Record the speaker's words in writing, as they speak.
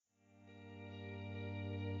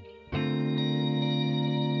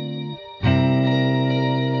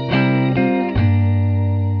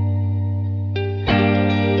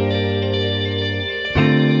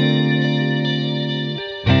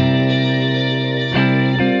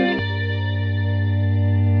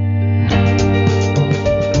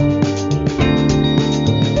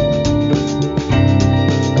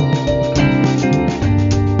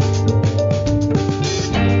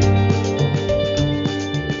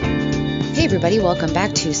everybody, welcome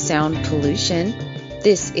back to Sound Pollution.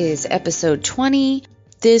 This is episode 20.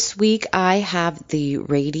 This week I have the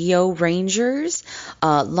Radio Rangers,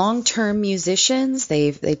 long-term musicians.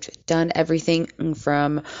 They've done everything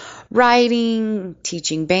from writing,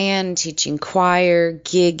 teaching band, teaching choir,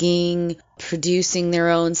 gigging, producing their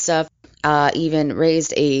own stuff, even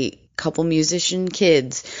raised a couple musician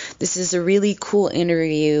kids. This is a really cool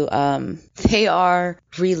interview. They are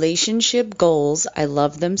relationship goals. I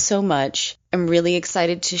love them so much. I'm really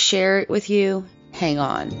excited to share it with you. Hang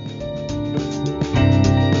on.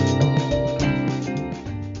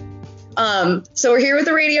 So we're here with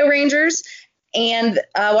the Radio Rangers, and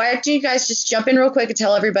why don't you guys just jump in real quick and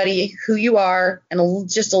tell everybody who you are and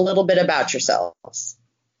just a little bit about yourselves.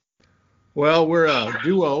 Well, we're a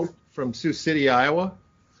duo from Sioux City, Iowa,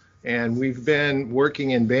 and we've been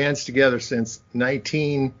working in bands together since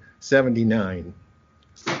 1979.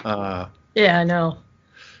 Yeah, I know.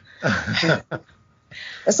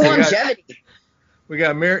 That's longevity. We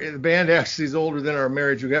got married. The band actually is older than our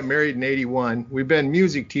marriage. We got married in 81. We've been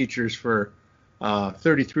music teachers for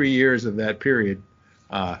 33 years of that period.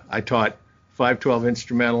 I taught 512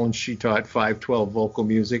 instrumental and she taught 512 vocal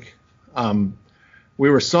music.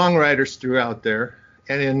 We were songwriters throughout there.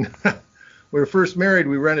 And in when we were first married,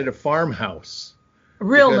 we rented a farmhouse. A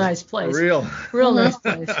real nice place. Real nice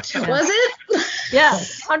place. Yeah. Was it? Yeah,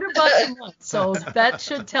 $100 a month. So that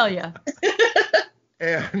should tell you.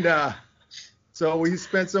 And so we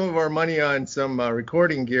spent some of our money on some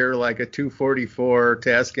recording gear, like a 244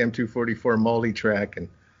 Tascam 244 multi-track, and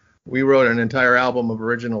we wrote an entire album of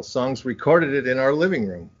original songs, recorded it in our living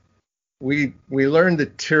room. We learned the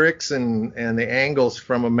tricks and the angles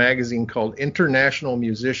from a magazine called International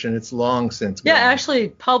Musician. It's long since gone. Yeah, actually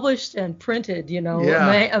published and printed,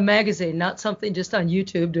 a magazine, not something just on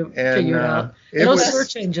YouTube to figure it out. No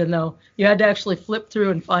search engine, though. You had to actually flip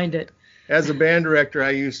through and find it. As a band director,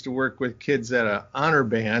 I used to work with kids at an honor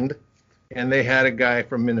band, and they had a guy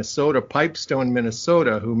from Minnesota, Pipestone,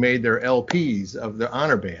 Minnesota, who made their LPs of the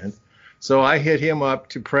honor band. So I hit him up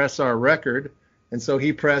to press our record, and so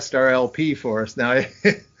he pressed our LP for us. Now,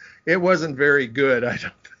 it wasn't very good, I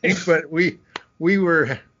don't think, but we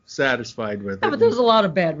were satisfied with it. Yeah, but there's a lot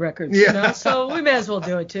of bad records, so we may as well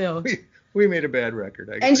do it, too. We made a bad record,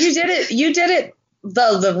 I guess. And you did it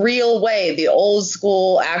the real way, the old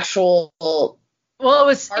school actual. Well, it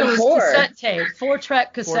was cassette tape,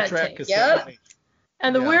 4-track cassette tape. Yep.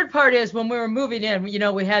 And the weird part is when we were moving in, we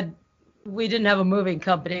didn't have a moving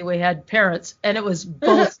company, we had parents, and it was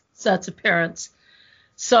both sets of parents.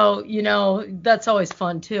 So, that's always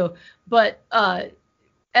fun too. But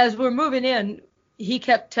as we're moving in, he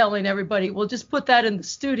kept telling everybody, well, just put that in the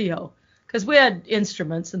studio, because we had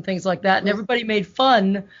instruments and things like that, and everybody made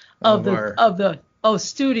fun of the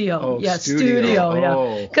studio. Studio.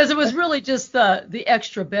 Yeah. Because it was really just the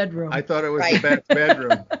extra bedroom. I thought it was the best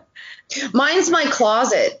bedroom. Mine's my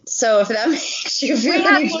closet. So if that makes you feel any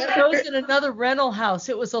better. We had one of those in another rental house.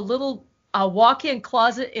 It was a little walk-in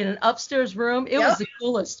closet in an upstairs room. It was the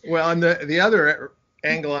coolest. Well, and the other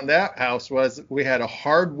angle on that house was we had a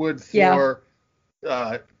hardwood floor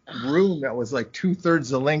room that was like 2/3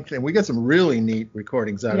 the length, and we got some really neat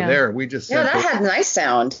recordings out of there. We just that had nice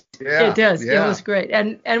sound. Yeah, it does. Yeah. It was great,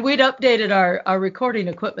 and we'd updated our recording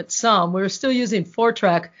equipment some. We were still using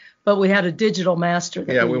 4-track, but we had a digital master.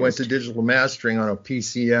 We went to digital mastering on a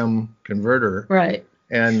PCM converter. Right.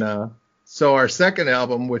 And so our second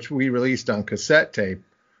album, which we released on cassette tape,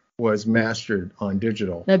 was mastered on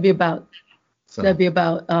digital. That'd be about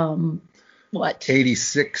what?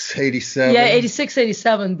 86, 87. Yeah, 86,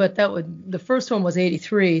 87, but the first one was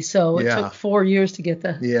 83, so it took 4 years to get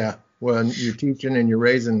the. Yeah, well, you're teaching and you're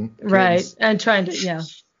raising kids. Right, and trying to,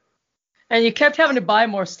 And you kept having to buy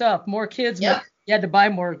more stuff, more kids, you had to buy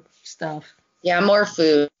more stuff. Yeah, more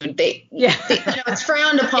food. It's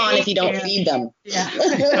frowned upon if you don't feed them. Yeah.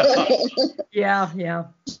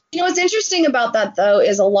 What's interesting about that, though,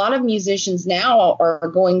 is a lot of musicians now are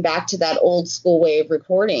going back to that old school way of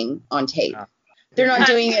recording on tape. They're not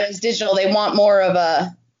doing it as digital. They want more of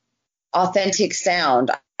a authentic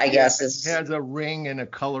sound, I guess. It has a ring and a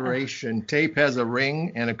coloration. Tape has a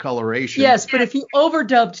ring and a coloration. Yes, but if you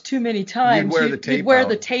overdubbed too many times, you'd wear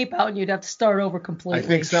the tape out and you'd have to start over completely. I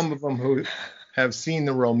think some of them who have seen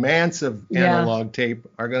the romance of analog tape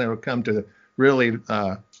are going to come to really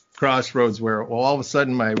crossroads where all of a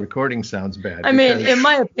sudden my recording sounds bad. I mean, in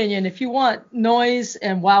my opinion, if you want noise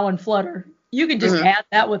and wow and flutter, you can just add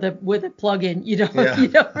that with a plug-in. You don't really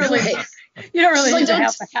need to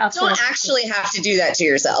have a hassle. You don't actually have to do that to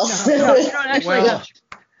yourself. No, you don't actually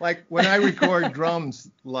like when I record drums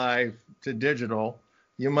live to digital,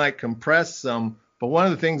 you might compress some, But one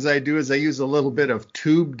of the things I do is I use a little bit of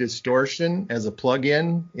tube distortion as a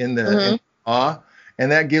plug-in in the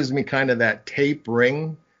and that gives me kind of that tape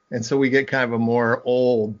ring. And so we get kind of a more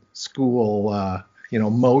old school,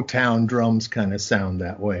 Motown drums kind of sound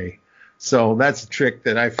that way. So that's a trick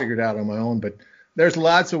that I figured out on my own. But there's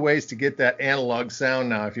lots of ways to get that analog sound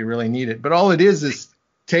now if you really need it. But all it is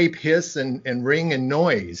tape hiss and ring and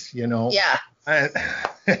noise, Yeah.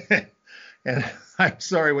 And I'm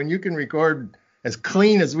sorry, when you can record as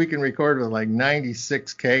clean as we can record with like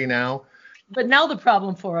 96K now. But now the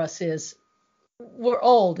problem for us is we're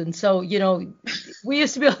old, and so we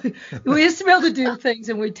used to be able to do things,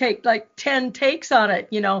 and we'd take like 10 takes on it.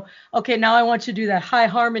 Okay, now I want you to do that high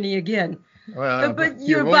harmony again. Well, but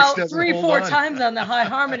you're about 3-4 times on the high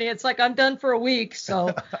harmony. It's like I'm done for a week,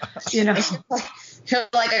 so You're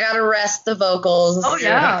like, I gotta rest the vocals. Oh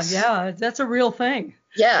yeah, that's a real thing.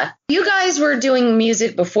 Yeah. You guys were doing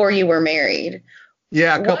music before you were married.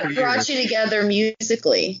 Yeah, a couple What years. brought you together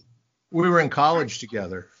musically? We were in college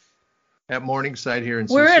together at Morningside here in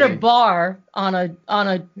We're Sioux at a City. bar on a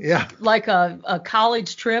like a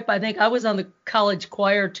college trip. I think I was on the college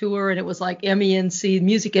choir tour, and it was like MENC,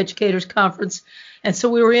 Music Educators Conference. And so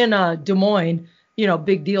we were in Des Moines,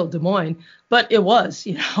 big deal, Des Moines. But it was,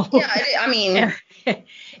 Yeah, I mean.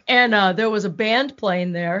 and there was a band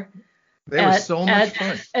playing there. They were so much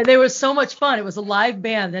fun. And they were so much fun. It was a live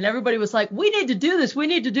band, and everybody was like, we need to do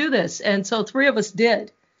this. And so 3 of us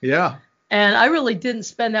did. Yeah. And I really didn't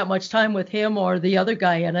spend that much time with him or the other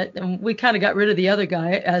guy in it. And we kind of got rid of the other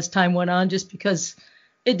guy as time went on just because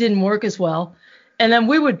it didn't work as well. And then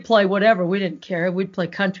we would play whatever. We didn't care. We'd play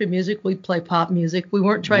country music. We'd play pop music. We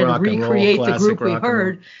weren't trying to recreate the group we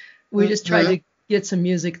heard. We just tried to get some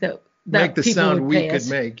music that make the people sound would we pay could us.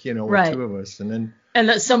 make, with Right. 2 of us. And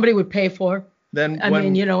that somebody would pay for. then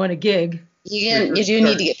in a gig. You do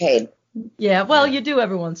need to get paid. Yeah, well, you do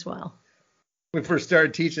every once in a while. we first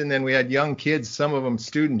started teaching, then we had young kids, some of them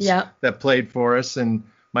students Yeah. that played for us. And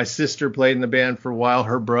my sister played in the band for a while.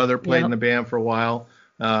 Her brother played in the band for a while.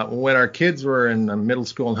 When our kids were in middle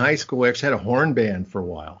school and high school, we actually had a horn band for a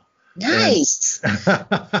while. Nice.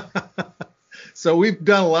 So we've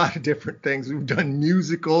done a lot of different things. We've done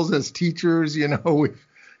musicals as teachers,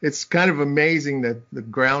 it's kind of amazing that the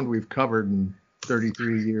ground we've covered in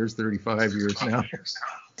 33 years, 35 years now.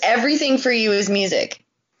 Everything for you is music.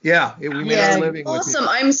 Yeah, we made our living with Awesome.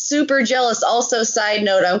 I'm super jealous. Also, side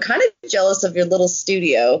note, I'm kind of jealous of your little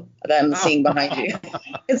studio that I'm seeing behind you.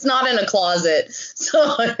 It's not in a closet.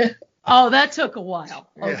 So Oh, that took a while.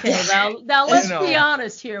 Okay, now let's be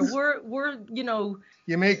honest here. We're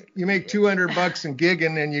you make $200 in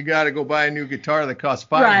gigging, and you got to go buy a new guitar that costs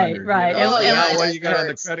 $500. Right. And what you got on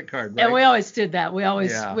the credit card, right? And we always did that. We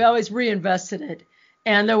always reinvested it.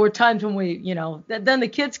 And there were times when we, then the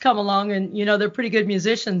kids come along and, they're pretty good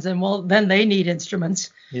musicians, and then they need instruments.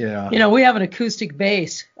 Yeah. We have an acoustic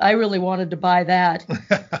bass. I really wanted to buy that.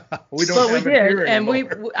 We don't have it here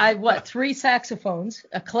anymore. And 3 saxophones,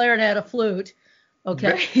 a clarinet, a flute.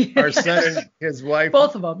 Okay. Our son and his wife,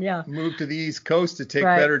 both of them, yeah, moved to the East Coast to take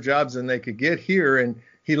better jobs than they could get here, and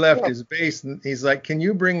he left his bass, and he's like, "Can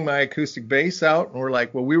you bring my acoustic bass out?" And we're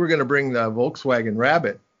like, "Well, we were going to bring the Volkswagen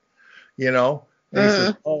Rabbit, And he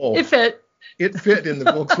said, "Oh, it fit. It fit in the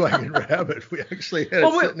Volkswagen Rabbit. We actually had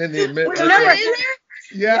it sitting in the admit.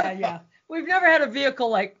 Yeah. We've never had a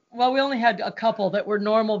vehicle we only had a couple that were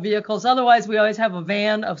normal vehicles. Otherwise, we always have a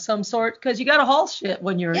van of some sort because you got to haul shit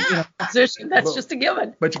when you're in a position. That's just a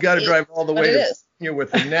given. But you got to drive all the way to,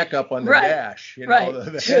 with the neck up on the dash. The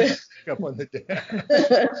head up on the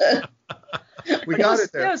dash. We got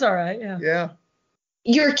it there. It was all right. Yeah. Yeah.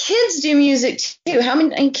 Your kids do music too. How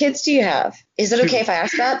many kids do you have? Is it okay if I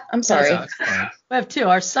ask that? I'm sorry. We have 2.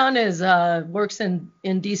 Our son works in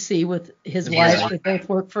D.C. with his wife. They both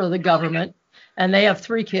work for the government, and they have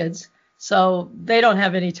 3 kids. So they don't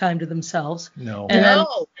have any time to themselves. No.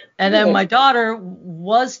 And then my daughter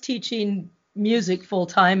was teaching music full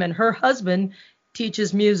time, and her husband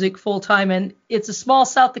teaches music full time, and it's a small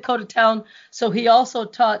South Dakota town, so he also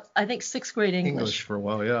taught, I think, 6th grade English for a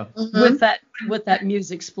while, yeah. with that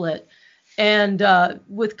music split. And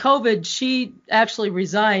with COVID, she actually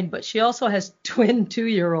resigned, but she also has twin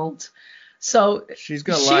 2-year-olds, so she's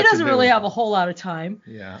got she doesn't really have a whole lot of time.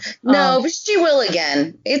 Yeah. No, but she will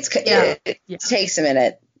again. It takes a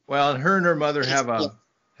minute. Well, and her mother have an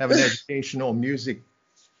educational music.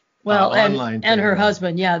 Well, online and her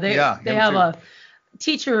husband, they have a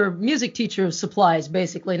music teacher supplies,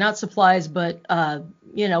 basically, not supplies, but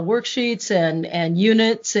worksheets and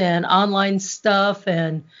units and online stuff,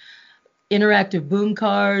 and interactive boom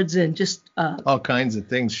cards and just all kinds of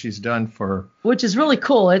things she's done for. Which is really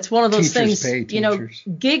cool. It's one of those teachers things, pay you know, teachers.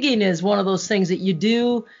 gigging is one of those things that you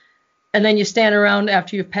do and then you stand around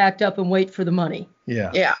after you've packed up and wait for the money.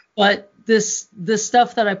 Yeah. Yeah. But this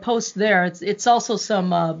stuff that I post there, it's also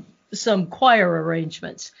some choir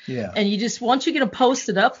arrangements. Yeah. And you just, once you get them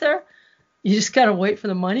posted up there, you just gotta wait for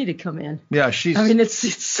the money to come in. Yeah, I mean,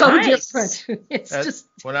 it's so Nice. different. It's just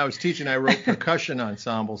when I was teaching, I wrote percussion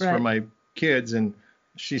ensembles Right. for my kids, and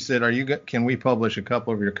she said, can we publish a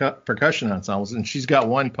couple of your percussion ensembles? And she's got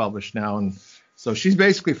one published now, and so she's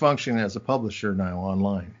basically functioning as a publisher now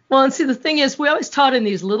online. well. And see, the thing is, we always taught in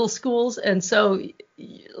these little schools, and so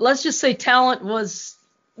let's just say talent was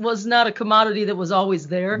not a commodity that was always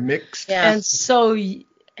there. Mixed. Yeah. And so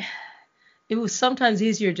it was sometimes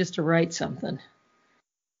easier just to write something.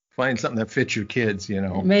 Find something that fits your kids, you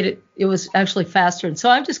know. It was actually faster. And so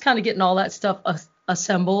I'm just kind of getting all that stuff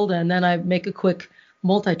assembled, and then I make a quick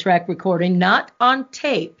multi-track recording, not on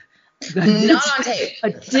tape. Not on tape. A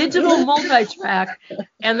digital multi-track.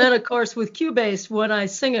 And then, of course, with Cubase, when I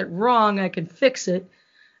sing it wrong, I can fix it.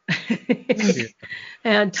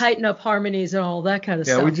 And tighten up harmonies and all that kind of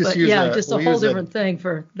stuff. We just but use just a whole different thing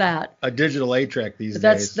for that. A digital 8-track these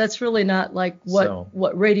That's days. really not like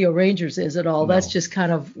what Radio Rangers is at all. No. That's just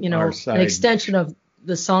kind of, you know, Our an side. extension of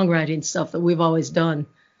the songwriting stuff that we've always done.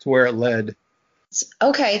 It's where it led.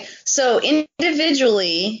 Okay. So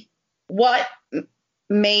individually, what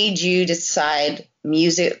made you decide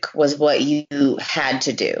music was what you had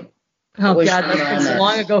to do? Oh Was God, your that's been so moment?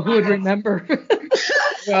 long ago. Who would remember?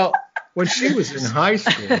 Well, when she was in high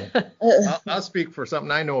school, I'll speak for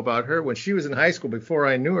something I know about her. When she was in high school, before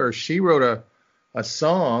I knew her, she wrote a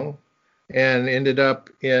song and ended up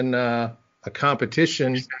in a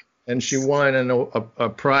competition, and she won a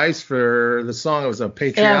prize for the song. It was a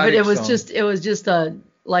patriotic Yeah, but song. it was just a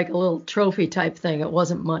little trophy type thing. It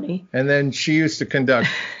wasn't money. And then she used to conduct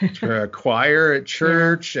a choir at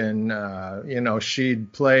church, and you know,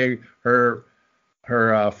 she'd play her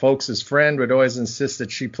folks' friend would always insist that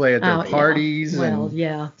she play at their Oh, yeah. parties. Well, and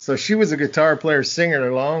yeah. so she was a guitar player, singer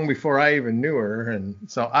long before I even knew her. And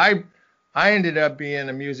so I ended up being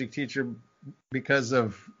a music teacher because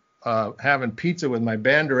of having pizza with my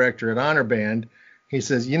band director at Honor Band. He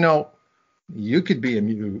says, you know, you could be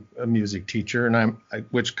a music teacher, and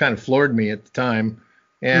which kind of floored me at the time.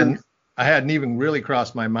 And I hadn't even really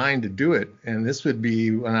crossed my mind to do it. And this would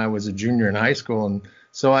be when I was a junior in high school. And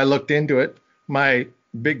so I looked into it. My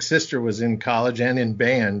big sister was in college and in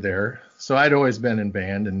band there. So I'd always been in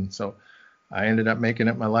band. And so I ended up making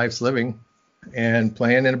it my life's living and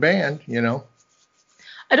playing in a band, you know.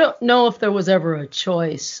 I don't know if there was ever a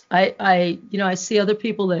choice. I see other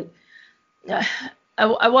people that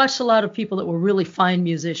I watched a lot of people that were really fine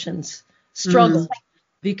musicians struggle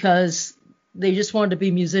because they just wanted to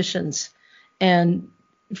be musicians. And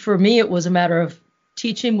for me, it was a matter of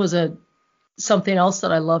teaching was something else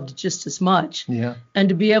that I loved just as much. Yeah. And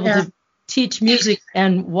to be able to teach music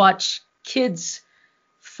and watch kids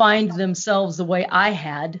find themselves the way I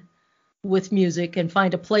had with music and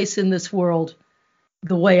find a place in this world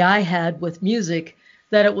the way I had with music,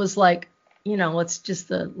 that it was like, you know, it's just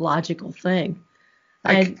the logical thing.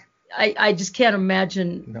 I just can't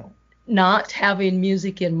imagine not having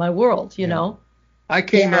music in my world, you know. I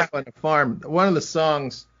came up on a farm. One of the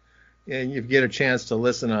songs, and you get a chance to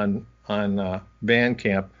listen on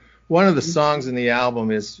Bandcamp. One of the songs in the album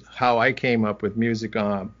is how I came up with music.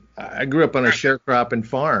 I grew up on a sharecropping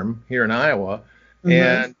farm here in Iowa,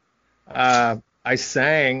 and I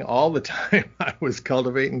sang all the time. I was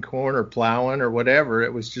cultivating corn or plowing or whatever.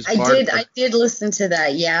 It was just I did listen to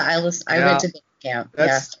that. Yeah, I read to Bandcamp.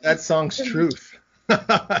 That song's truth.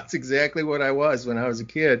 That's exactly what I was when I was a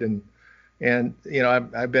kid, and you know,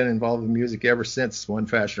 I've been involved in music ever since, one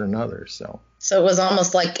fashion or another. So it was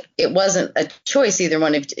almost like it wasn't a choice either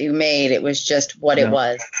one of you made. It was just what it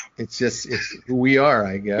was. It's who we are,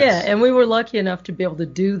 I guess. Yeah, and we were lucky enough to be able to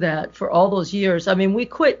do that for all those years. I mean, we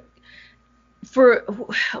quit for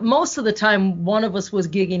most of the time. One of us was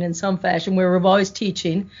gigging in some fashion. We were always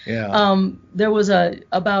teaching. Yeah. There was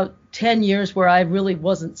about 10 years where I really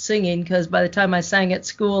wasn't singing, because by the time I sang at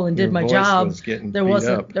school and did my job, there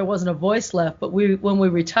wasn't a voice left. But when we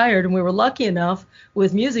retired, and we were lucky enough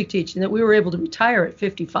with music teaching that we were able to retire at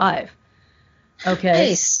 55. Okay.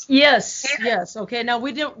 Nice. Yes. Okay. Now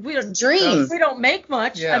we don't dream. We don't make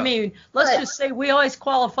much. Yeah. I mean, let's just say we always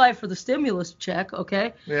qualify for the stimulus check.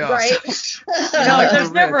 Okay. Yeah. Right.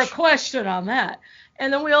 There's never a question on that.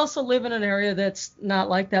 And then we also live in an area that's not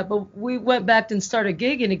like that. But we went back and started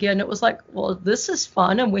gigging again. It was like, well, this is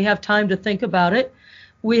fun, and we have time to think about it.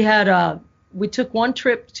 We had we took one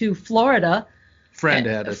trip to Florida. Friend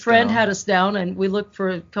had us down, and we looked for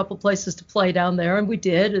a couple places to play down there, and we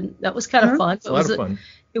did, and that was kind of fun. It's a lot of fun.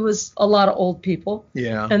 It was a lot of old people.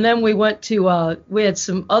 Yeah. And then we went to, we had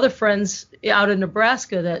some other friends out in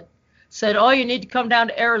Nebraska that said, oh, you need to come down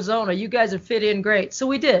to Arizona. You guys would fit in great. So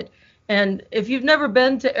we did. And if you've never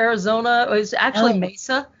been to Arizona, it was actually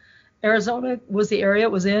Mesa. Arizona was the area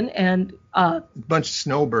it was in, and a bunch of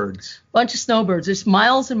snowbirds. There's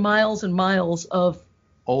miles and miles and miles of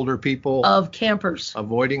older people, of campers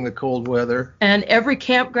avoiding the cold weather. And every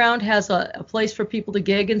campground has a place for people to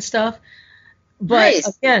gig and stuff. But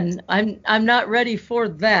again, I'm not ready for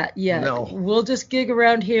that yet. No. We'll just gig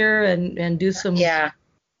around here and do some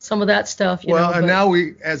of that stuff. And now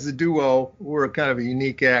we, as a duo, we're kind of a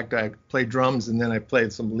unique act. I play drums and then I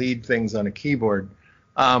played some lead things on a keyboard.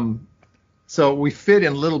 So we fit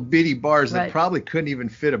in little bitty bars that probably couldn't even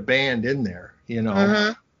fit a band in there,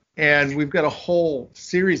 And we've got a whole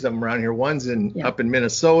series of them around here. One's up in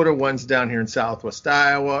Minnesota, one's down here in Southwest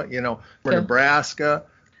Iowa, we're Nebraska.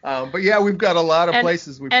 But yeah, we've got a lot of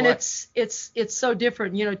places we play. And it's so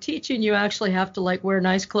different. Teaching, you actually have to like wear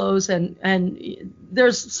nice clothes and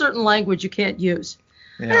there's certain language you can't use.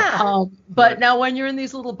 Yeah. But now when you're in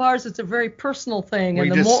these little bars, it's a very personal thing.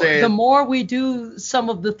 And the more we do some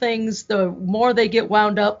of the things, the more they get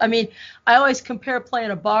wound up. I mean, I always compare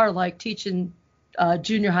playing a bar like teaching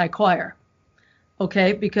junior high choir.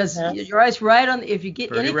 Okay, because you're always right on. If you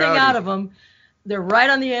get anything out of them, they're right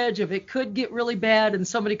on the edge of it. Could get really bad, and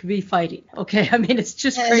somebody could be fighting. Okay, I mean it's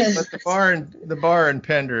just crazy. But the bar in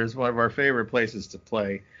Pender is one of our favorite places to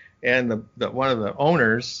play, and the one of the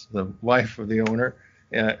owners, the wife of the owner,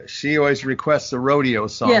 she always requests a rodeo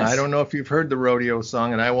song. Yes. I don't know if you've heard the rodeo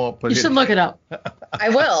song, and I won't put it. You should look it up. I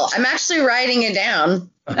will. I'm actually writing it down.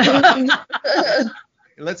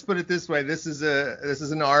 Let's put it this way. This is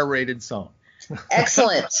an R-rated song.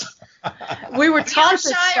 Excellent. We were taught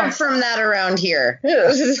this song from that around here.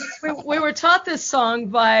 we were taught this song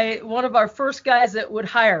by one of our first guys that would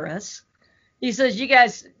hire us. He says, you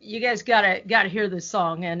guys gotta hear this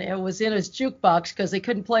song, and it was in his jukebox because they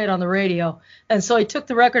couldn't play it on the radio, and so he took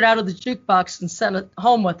the record out of the jukebox and sent it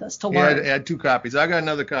home with us to learn. Yeah, I had 2 copies. I got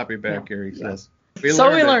another copy back here. He says. We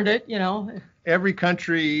learned it. Every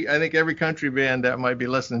country band that might be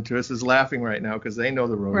listening to us is laughing right now because they know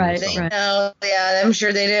the rodeo song. They know, yeah, I'm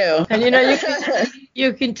sure they do. And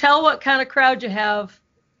you can tell what kind of crowd you have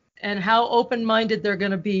and how open-minded they're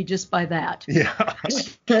going to be just by that. Yeah.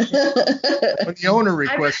 When the owner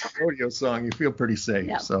requests a rodeo song, you feel pretty safe.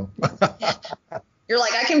 Yeah. So. You're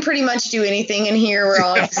like, I can pretty much do anything in here. We're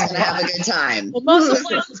all just going to have a good time. Well, most of the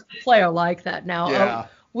places we play are like that now. Yeah.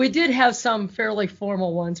 We did have some fairly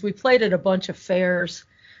formal ones. We played at a bunch of fairs.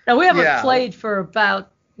 Now, we haven't played for about,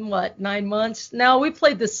 9 months? No, we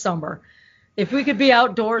played this summer. If we could be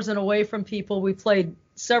outdoors and away from people, we played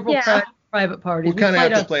several private parties. We kind of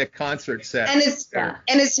have to play a concert set. And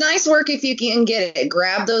it's nice work if you can get it.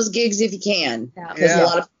 Grab those gigs if you can. Because a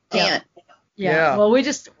lot of people can't. Yeah. Well,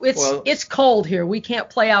 it's cold here. We can't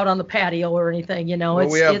play out on the patio or anything,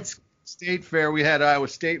 it's State Fair. We had Iowa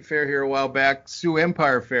State Fair here a while back. Sioux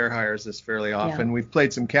Empire Fair hires us fairly often. Yeah. We've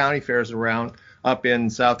played some county fairs around up in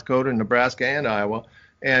South Dakota, Nebraska, and Iowa.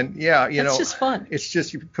 And it's just fun. It's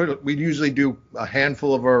just we usually do a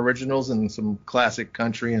handful of our originals and some classic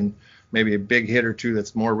country and maybe a big hit or two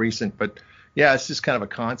that's more recent. But it's just kind of a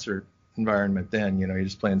concert environment then. You're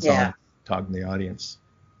just playing songs, talking to the audience.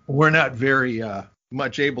 We're not very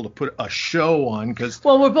much able to put a show on because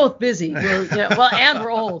we're both busy. And we're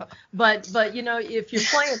old. But if you're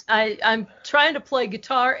playing, I'm trying to play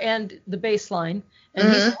guitar and the bass line,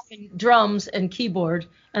 and he's playing drums and keyboard,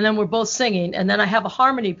 and then we're both singing, and then I have a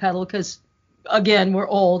harmony pedal because again we're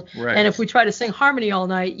old, and if we try to sing harmony all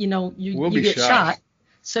night, you get shot.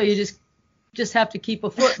 So you just have to keep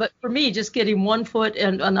a foot. But for me, just getting one foot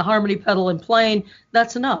and on the harmony pedal and playing,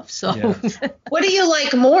 that's enough. So what do you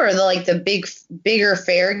like more, the bigger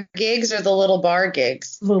fair gigs or the little bar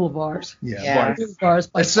gigs? Little bars. Little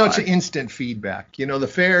bars. It's such an instant feedback. The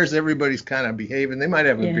fairs, everybody's kind of behaving. They might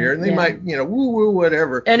have a beer and they might, woo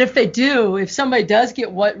whatever. And if somebody does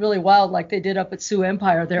get really wild like they did up at Sioux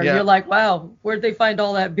Empire there, you're like, wow, where'd they find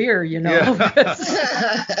all that beer?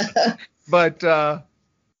 But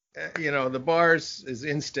the bars is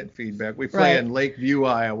instant feedback. We play in Lakeview,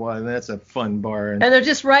 Iowa, and that's a fun bar. And they're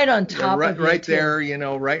just right on top of you. Right there,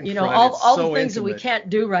 right in front. All the things that we can't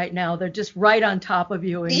do right now, they're just right on top of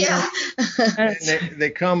you. And, and they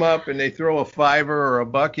come up and they throw a $5 or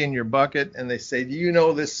 $1 in your bucket, and they say, do you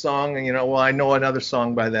know this song? And, I know another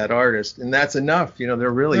song by that artist. And that's enough.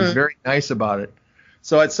 They're really very nice about it.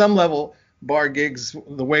 So at some level, bar gigs,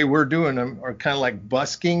 the way we're doing them, are kind of like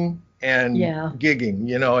busking and gigging.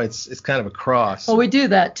 You know, it's kind of a cross. Well, we do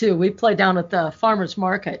that too. We play down at the farmers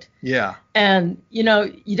market. Yeah. And you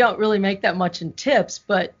know, you don't really make that much in tips,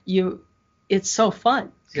 but it's so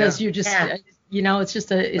fun because you're just, you know, it's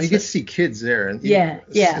just a. You get to see kids there, and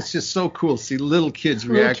it's just so cool to see little kids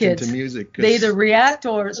reacting to music. They either react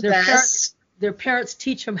or their parents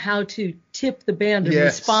teach them how to tip the band and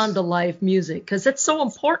respond to live music, because it's so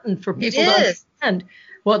important for people to understand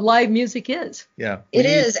what live music is. Yeah, it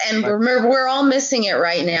is, and remember, we're all missing it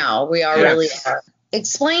right now. We are really are.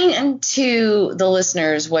 Explain to the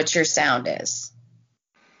listeners what your sound is,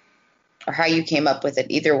 or how you came up with it.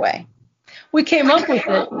 Either way, we came up with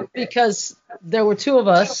it because there were two of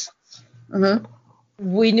us. Mm-hmm.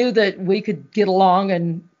 We knew that we could get along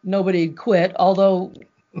and nobody'd quit, although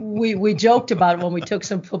we joked about it when we took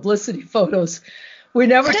some publicity photos. We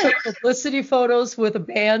never took publicity photos with a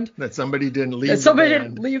band that somebody didn't leave.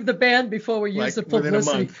 Didn't leave the band before we used the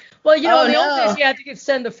publicity. Well, you know, in the old days you had to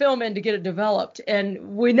send the film in to get it developed,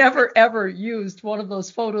 and we never ever used one of those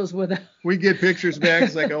photos with. We get pictures back.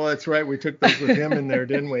 It's like, oh, that's right, we took those with him in there,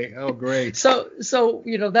 didn't we? Oh, great. So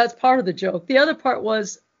you know, that's part of the joke. The other part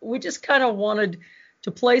was we just kind of wanted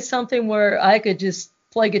to play something where I could just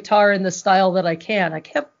play guitar in the style that I can.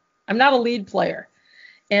 I'm not a lead player,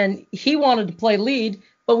 and he wanted to play lead,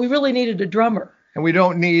 but we really needed a drummer. And we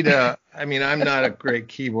don't need I mean, I'm not a great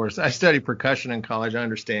keyboardist. I studied percussion in college. I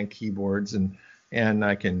understand keyboards, and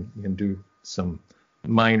I can do some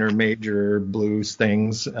minor, major blues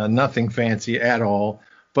things, nothing fancy at all.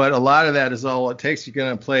 But a lot of that is all it takes. You're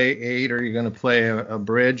going to play 8, or you're going to play a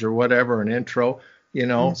bridge or whatever, an intro, you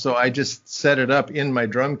know. Mm-hmm. So I just set it up in my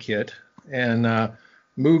drum kit and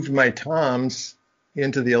moved my toms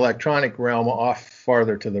into the electronic realm off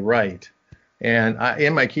farther to the right. And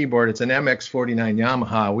in my keyboard, it's an MX49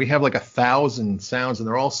 Yamaha. We have like 1,000 sounds, and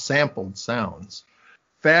they're all sampled sounds.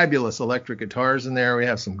 Fabulous electric guitars in there. We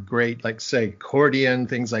have some great, like, say, accordion,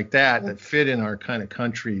 things like that fit in our kind of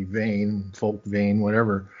country vein, folk vein,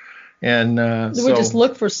 whatever. And we just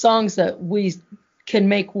look for songs that we can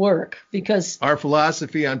make work, because our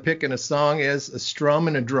philosophy on picking a song is a strum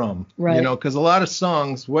and a drum. Right. You know, because a lot of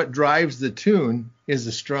songs, what drives the tune is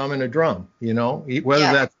a strum and a drum. You know, whether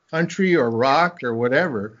that's country or rock or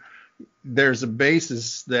whatever, there's a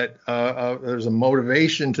basis that there's a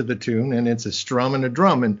motivation to the tune, and it's a strum and a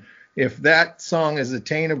drum. And if that song is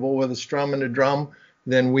attainable with a strum and a drum,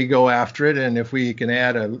 then we go after it. And if we can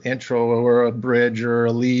add an intro or a bridge or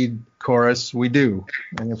a lead chorus, we do.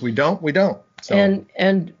 And if we don't, we don't. So.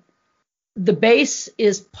 And the bass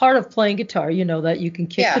is part of playing guitar. You know that you can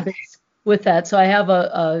kick the bass with that. So I have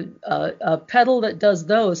a pedal that does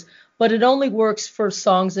those, but it only works for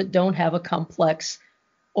songs that don't have a complex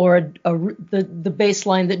or the bass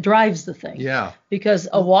line that drives the thing. Yeah. Because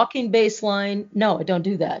a walking bass line, no, I don't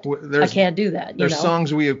do that. I can't do that. There's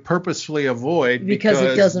songs we purposefully avoid because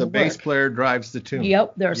it doesn't the bass player drives the tune.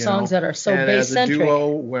 Yep. There are songs that are so bass-centric. And as a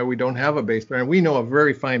duo where we don't have a bass player, and we know a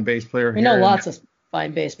very fine bass player here. We know lots of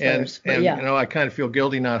fine bass players. And you know, I kind of feel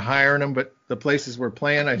guilty not hiring them, but the places we're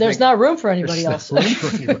playing, there's not room for anybody else. One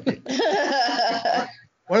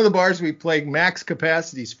of the bars we played, max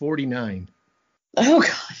capacity is 49. Oh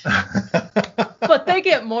God! But they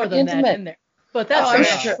get more than that in there. But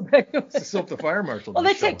that's true. So if the fire marshal. Well,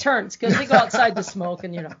 they take turns because they go outside to smoke,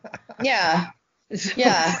 and you know. Yeah.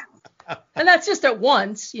 And that's just at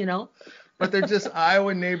once, you know. But they're just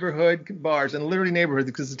Iowa neighborhood bars, and literally neighborhoods,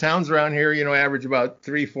 because the towns around here, you know, average about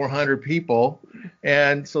 300-400 people,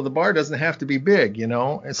 and so the bar doesn't have to be big, you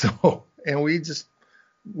know. And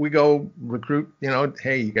we go recruit, you know,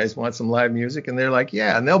 hey, you guys want some live music? And they're like,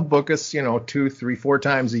 yeah. And they'll book us, you know, 2, 3, 4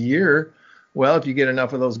 times a year. Well, if you get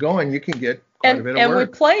enough of those going, you can get quite a bit of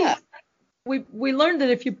work. And we learned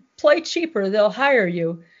that if you play cheaper, they'll hire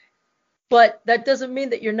you. But that doesn't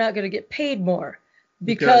mean that you're not going to get paid more.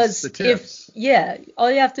 Because the tips.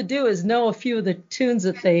 All you have to do is know a few of the tunes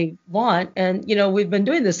that they want. And, you know, we've been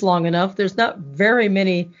doing this long enough. There's not very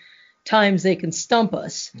many times they can stump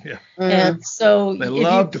us. Yeah. And so they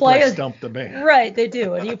love to play stump the band. Right, they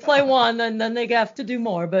do. And you play one, and then they have to do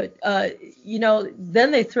more. But you know, then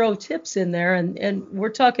they throw tips in there, and we're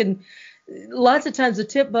talking lots of times the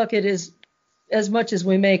tip bucket is as much as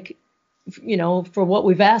we make, you know, for what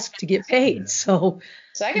we've asked to get paid. So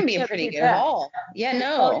that can be a pretty good haul. Yeah,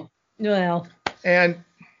 no. Well. And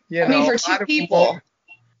you know, I mean, for 2 people.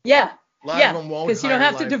 A lot of them won't. Because you don't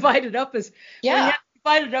have to divide it up as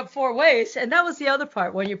divide it up 4 ways. And that was the other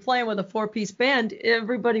part. When you're playing with a 4-piece band,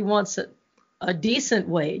 everybody wants a decent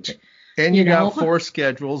wage. And you got 4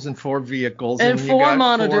 schedules and 4 vehicles. And you 4 got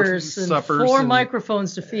monitors 4 and suppers 4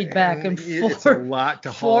 microphones to feed back and 4, it's a lot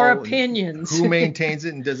to 4 haul, opinions. Who maintains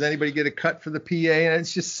it, and does anybody get a cut for the PA? And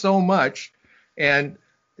it's just so much. And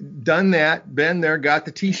done that, been there, got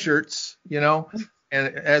the T-shirts, And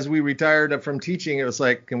as we retired from teaching, it was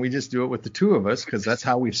like, can we just do it with the 2 of us? Because that's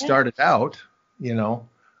how we started out,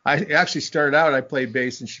 I actually started out, I played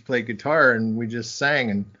bass and she played guitar, and we just sang.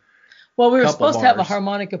 And well, we were supposed to have a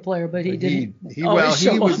harmonica player, but he didn't. He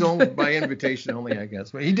was only by invitation only, I guess.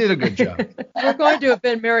 But he did a good job. We're going to have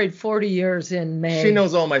been married 40 years in May. She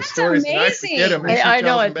knows all my stories, and I forget them. And I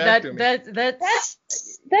know it.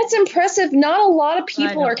 That's impressive. Not a lot of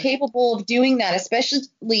people are capable of doing that,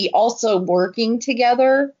 especially also working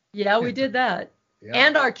together. Yeah, we did that. Yeah.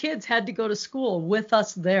 And our kids had to go to school with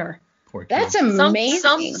us there. That's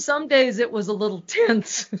amazing. Some days it was a little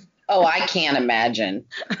tense. Oh, I can't imagine.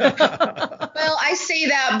 Well, I say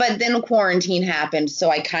that, but then quarantine happened, so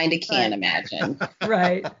I kind of can't imagine.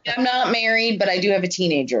 Right. I'm not married, but I do have a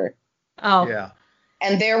teenager. Oh. Yeah.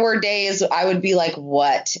 And there were days I would be like,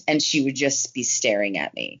 what? And she would just be staring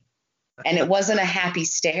at me. And it wasn't a happy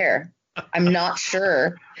stare. I'm not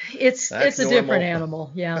sure. It's a different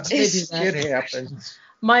animal. Yeah. They do that. It happens.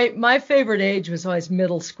 My favorite age was always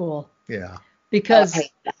middle school. Yeah. Because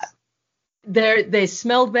they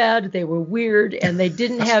smelled bad, they were weird, and they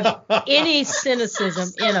didn't have any cynicism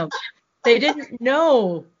in them. They didn't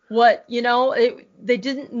know what, they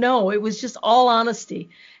didn't know. It was just all honesty.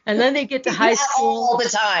 And then they get to high school all the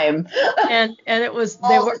time. and it was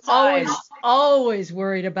they were always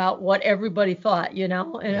worried about what everybody thought, and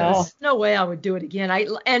it was no way I would do it again.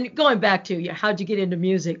 And going back to how'd you get into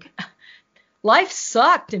music? Life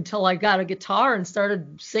sucked until I got a guitar and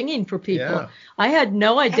started singing for people. Yeah. I had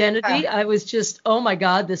no identity. I was just, oh my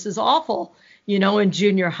God, this is awful, in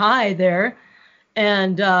junior high there.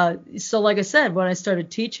 And so like I said, when I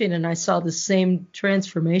started teaching and I saw the same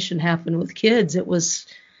transformation happen with kids, it was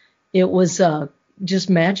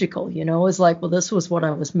just magical, It was like, well, this was what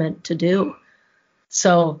I was meant to do.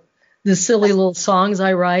 So the silly little songs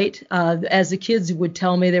I write, as the kids would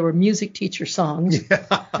tell me, they were music teacher songs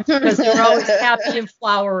because they were always happy and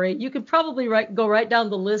flowery. You could probably go right down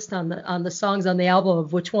the list on the songs on the album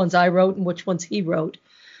of which ones I wrote and which ones he wrote,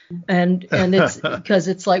 and it's because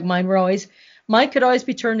it's like mine could always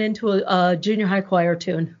be turned into a junior high choir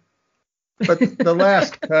tune. But the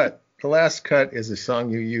last cut is a song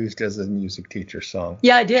you used as a music teacher song.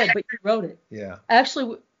 Yeah, I did, but you wrote it. Yeah.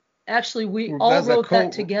 Actually, we all wrote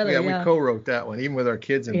that together. Yeah, we co-wrote that one, even with our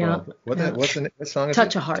kids involved. Yeah. What song is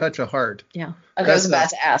Touch it? a Heart. Touch a Heart. Yeah. I was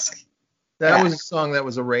about to ask. That was a song that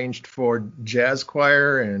was arranged for jazz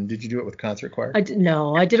choir, and did you do it with concert choir? I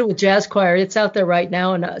did it with jazz choir. It's out there right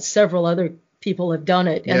now, and several other people have done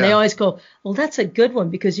it. And they always go, well, that's a good one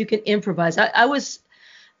because you can improvise.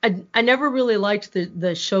 I never really liked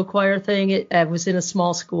the show choir thing. I was in a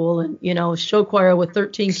small school and, show choir with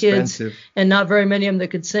 13 kids and not very many of them that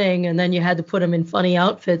could sing. And then you had to put them in funny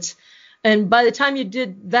outfits. And by the time you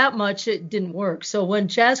did that much, it didn't work. So when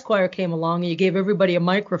jazz choir came along, you gave everybody a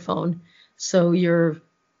microphone. So you're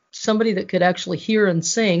somebody that could actually hear and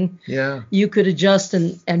sing. Yeah. You could adjust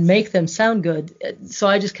and make them sound good. So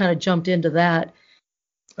I just kind of jumped into that.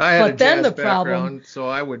 I had a jazz background, so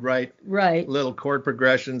I would write little chord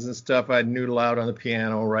progressions and stuff. I'd noodle out on the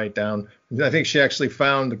piano, write down. I think she actually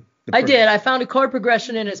found I did. I found a chord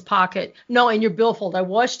progression in his pocket. No, in your billfold. I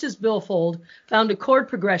watched his billfold, found a chord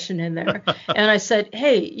progression in there. And I said,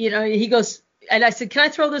 hey, he goes, and I said, can I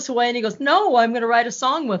throw this away? And he goes, no, I'm going to write a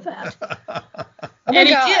song with that. And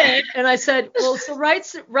he did. And I said, well, so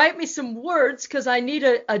write me some words because I need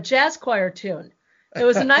a jazz choir tune. It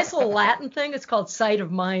was a nice little Latin thing. It's called Sight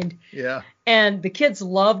of Mind. Yeah. And the kids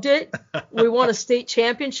loved it. We won a state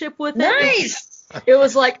championship with it. Nice. It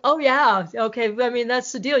was like, oh, yeah. Okay. I mean,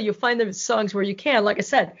 that's the deal. You find the songs where you can. Like I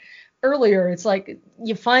said earlier, it's like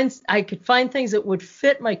I could find things that would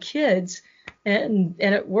fit my kids, and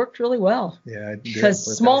it worked really well. Yeah.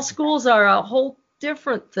 Because small schools are a whole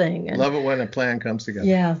different thing. And, love it when a plan comes together.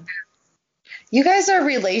 Yeah. You guys are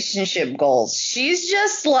relationship goals. She's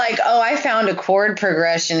just like, oh, I found a chord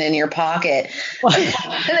progression in your pocket. And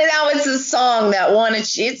that was the song that won it.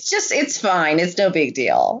 It's fine. It's no big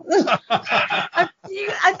deal. I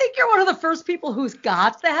think you're one of the first people who's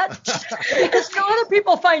got that. Because other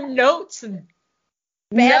people find notes and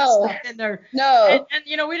bad stuff in there. No. And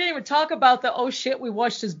we didn't even talk about the, oh, shit, we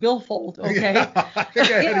watched his billfold, okay? Yeah, I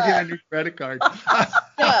think I had to get a new credit card.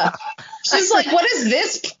 Yeah. She's like, what is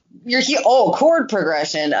this? Chord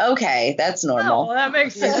progression. Okay, that's normal. Oh, that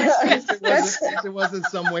makes sense. It wasn't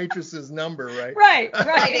some waitress's number, right? Right,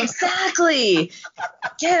 exactly.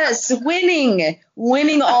 Yes,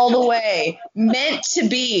 winning all the way, meant to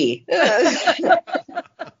be.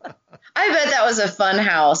 I bet that was a fun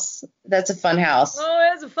house. That's a fun house.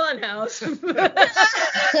 Oh, it's a fun house.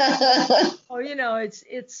 Oh, you know,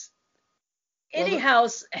 it's any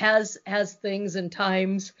house has things and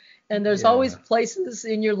times, and there's always places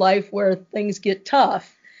in your life where things get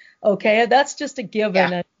tough. Okay, that's just a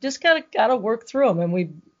given, and just gotta work through them. And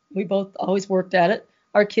we both always worked at it.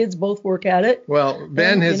 Our kids both work at it. Well,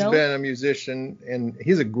 Ben has been a musician, and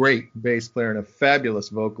he's a great bass player and a fabulous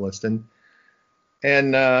vocalist, and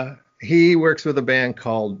he works with a band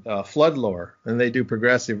called Floodlore, and they do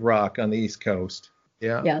progressive rock on the East Coast.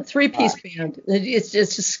 Yeah. Yeah, 3-piece band. It's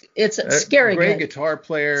a scary great good. Guitar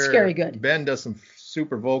player. Scary good. Ben does some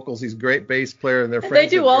super vocals. He's a great bass player, and they're And friends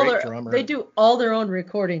they do with a all great their drummer. they do all their own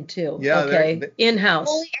recording too. Yeah, okay, in-house.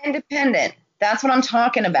 Fully independent. That's what I'm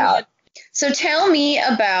talking about. So tell me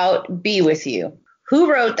about Be With You.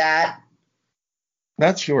 Who wrote that?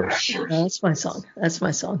 That's yours. That's my song.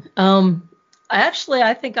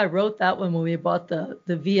 I think I wrote that one when we bought the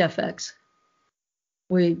VFX.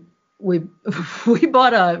 We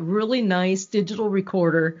bought a really nice digital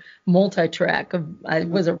recorder, multi-track.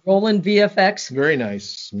 Was it Roland VFX? Very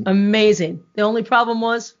nice. Amazing. The only problem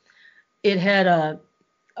was it had a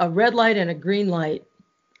red light and a green light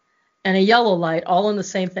and a yellow light all in the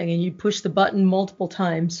same thing, and you push the button multiple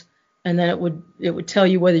times, and then it would tell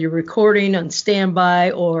you whether you're recording on standby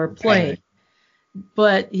or playing.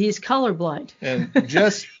 But he's colorblind. And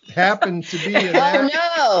just happened to be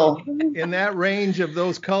in that range of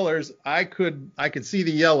those colors. I could see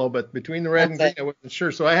the yellow, but between the red and green, I wasn't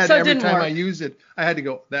sure. So I had every time I use it, I had to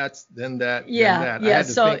go, that's, then that, then that. I had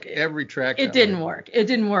to think every track. It didn't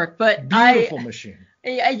work. But beautiful machine.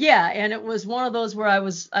 Yeah, and it was one of those where I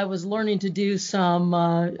was learning to do some.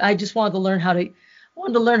 I just wanted to learn how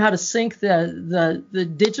to sync the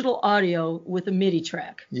digital audio with a MIDI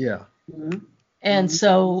track. Yeah. Mm-hmm. And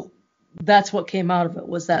so that's what came out of it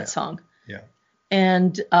was that song. Yeah.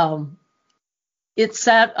 And it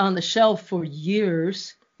sat on the shelf for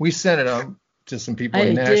years. We sent it out to some people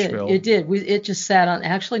in Nashville. It did. It just sat on.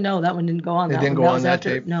 Actually, no, that one didn't go on. It didn't go on that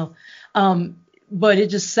tape. No. But it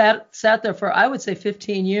just sat there for, I would say,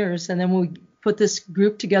 15 years, and then we put this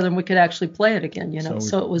group together and we could actually play it again, you know.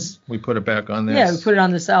 So it was. We put it back on this. Yeah, we put it on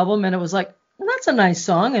this album, and it was like, well, that's a nice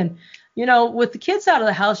song, and you know, with the kids out of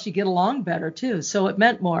the house, you get along better too. So it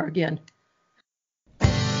meant more again.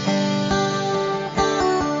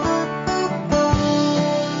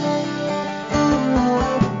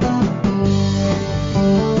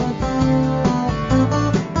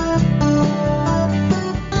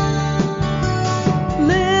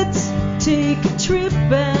 Let's take a trip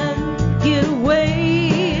and get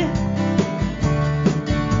away.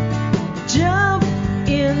 Jump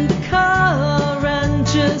in the car and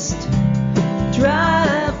just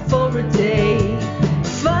drive for a day.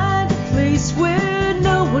 Find a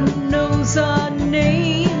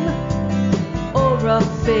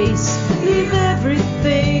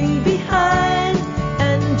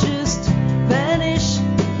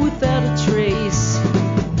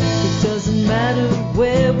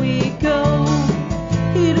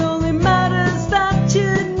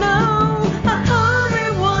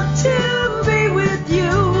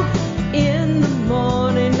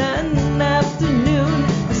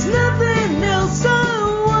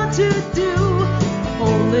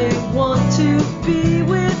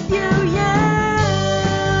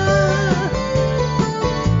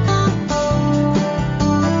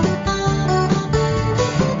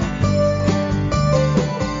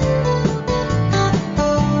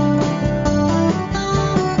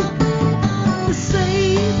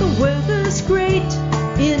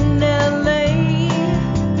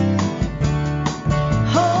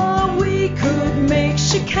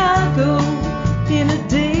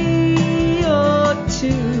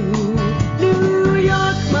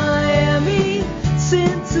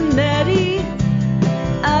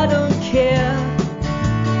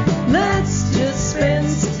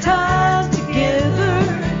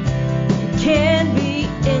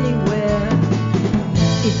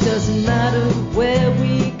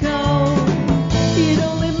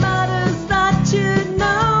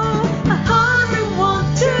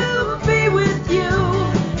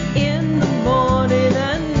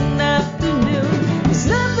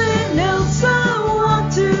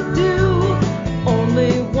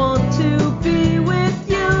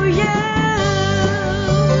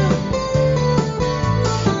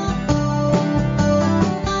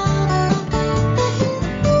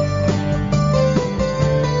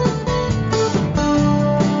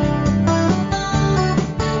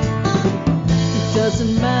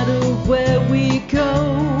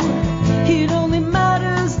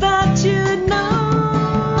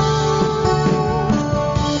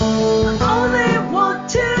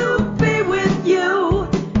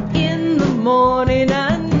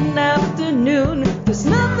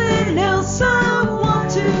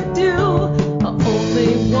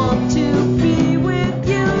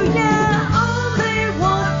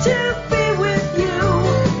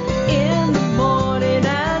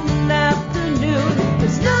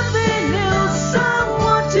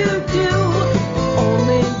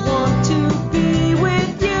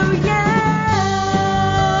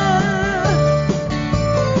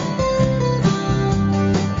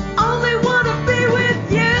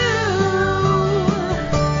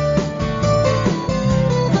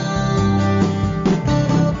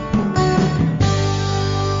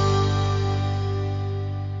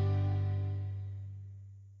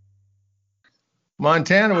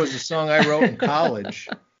Montana was a song I wrote in college.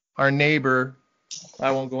 Our neighbor,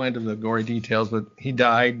 I won't go into the gory details, but he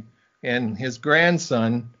died, and his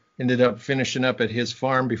grandson ended up finishing up at his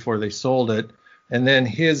farm before they sold it. And then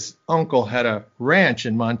his uncle had a ranch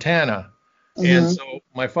in Montana. And so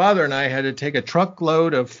my father and I had to take a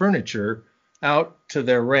truckload of furniture out to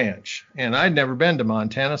their ranch. And I'd never been to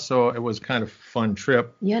Montana, so it was kind of a fun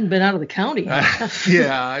trip. You hadn't been out of the county. Huh?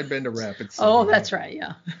 Yeah, I'd been to Rapid City. Oh, that's right,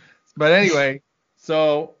 yeah. But anyway,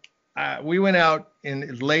 so we went out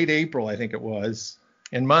in late April, I think it was,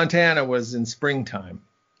 and Montana was in springtime.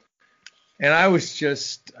 And I was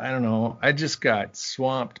just, I don't know, I just got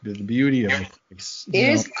swamped with the beauty of the place. It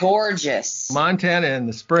is gorgeous. Montana in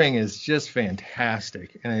the spring is just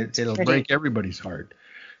fantastic, and it'll break everybody's heart.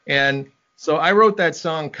 And so I wrote that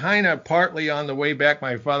song kind of partly on the way back.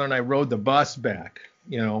 My father and I rode the bus back,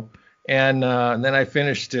 and then I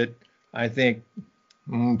finished it, I think,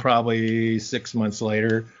 probably 6 months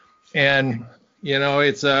later. And,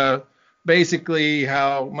 it's basically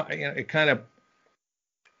how it kind of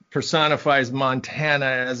personifies Montana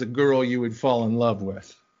as a girl you would fall in love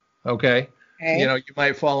with. Okay? You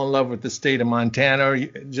might fall in love with the state of Montana, or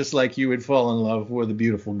just like you would fall in love with a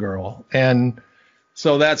beautiful girl. And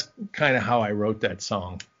so that's kind of how I wrote that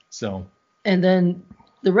song. So. And then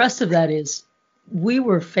the rest of that is, we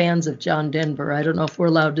were fans of John Denver. I don't know if we're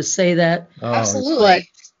allowed to say that. Oh, absolutely. But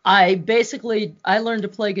I learned to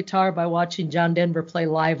play guitar by watching John Denver play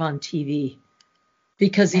live on TV,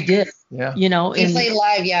 because he did. Yeah. He played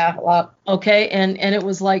live, yeah, a lot. Okay, and it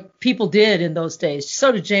was like people did in those days.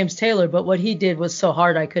 So did James Taylor, but what he did was so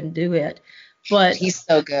hard I couldn't do it. But he's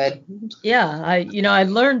so good. Yeah, I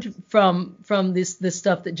learned from this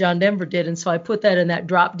stuff that John Denver did, and so I put that in that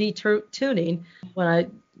drop D tuning when I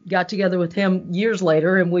got together with him years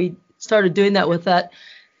later, and we started doing that with that,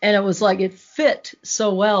 and it was like it fit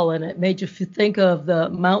so well, and it made you think of the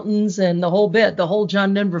mountains and the whole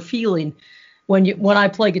John Denver feeling. When I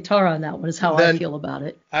play guitar on that one is how I feel about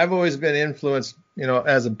it. I've always been influenced,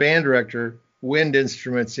 as a band director, wind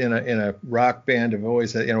instruments in a rock band. I've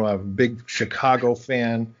always had, I'm a big Chicago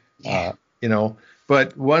fan,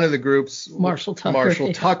 but one of the groups, Marshall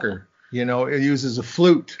Tucker, it uses a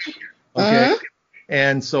flute. Okay.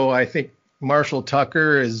 And so I think Marshall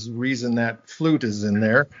Tucker is the reason that flute is in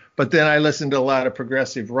there. But then I listened to a lot of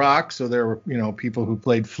progressive rock. So there were, people who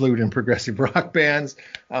played flute in progressive rock bands,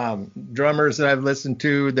 drummers that I've listened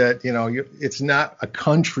to that, it's not a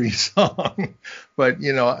country song, but,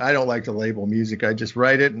 I don't like to label music. I just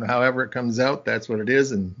write it, and however it comes out, that's what it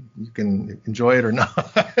is. And you can enjoy it or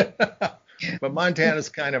not. But Montana's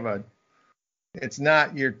kind of it's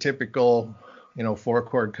not your typical,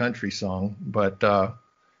 4-chord country song, but,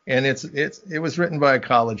 and it was written by a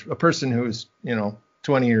person who's,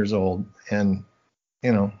 20 years old, and,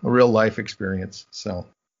 a real life experience. So.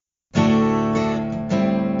 We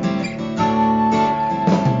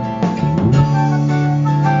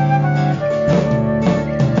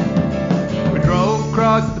drove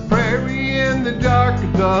across the prairie in the dark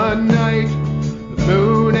of the night. The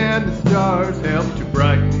moon and the stars helped to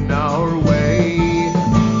brighten our way.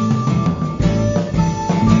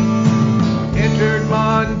 Entered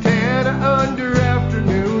Montana under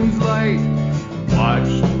afternoon's light.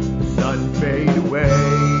 Watched the sun fade away.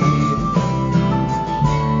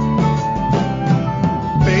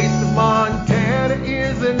 Face of Montana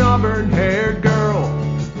is an auburn-haired girl.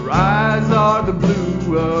 Her eyes are the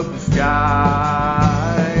blue of the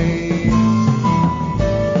sky.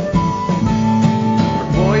 Her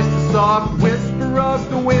voice the soft whisper of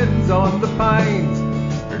the winds on the pines.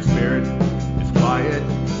 Her spirit is quiet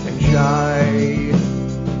and shy.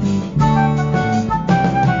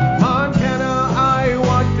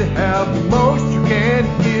 Have the most you can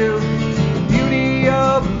give, the beauty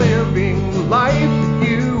of living life that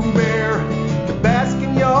you bear, to bask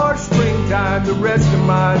in your springtime the rest of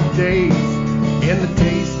my days, in the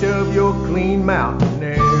taste of your clean mountain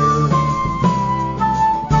air.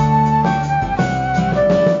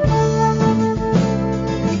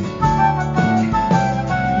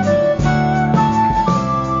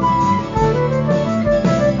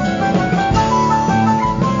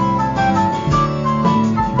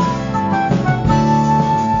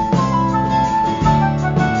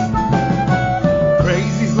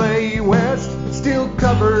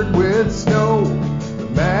 Covered with snow, the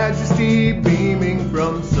majesty beaming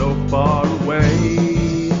from so far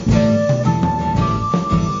away.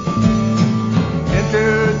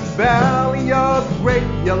 Entered the valley of the great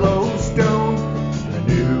Yellowstone, and I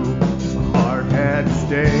knew my heart had to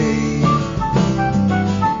stay.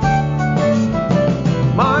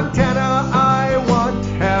 Montana, I want to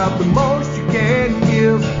have the most you can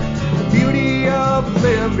give, the beauty of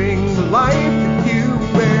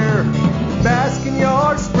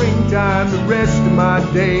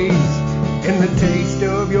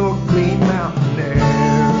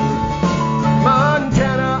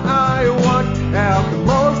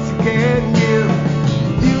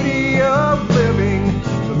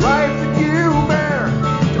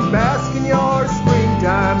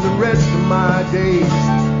dazed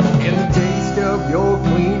in the taste of your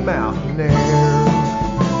clean mountain air.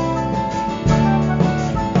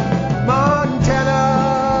 Montana,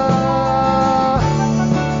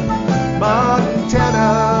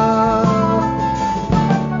 Montana.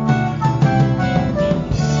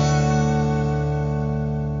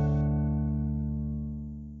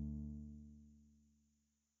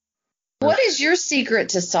 What is your secret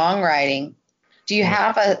to songwriting? Do you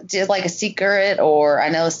have a secret, or I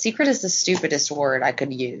know secret is the stupidest word I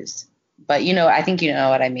could use, but I think you know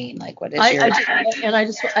what I mean. Like, what is your?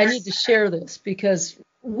 I need to share this because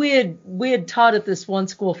we had taught at this one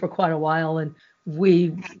school for quite a while, and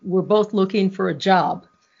we were both looking for a job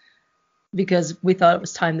because we thought it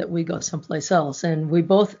was time that we go someplace else, and we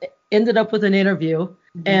both ended up with an interview.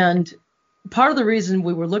 Mm-hmm. And part of the reason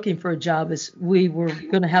we were looking for a job is we were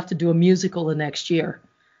going to have to do a musical the next year.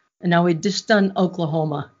 And now we'd just done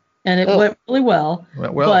Oklahoma, and it went really well.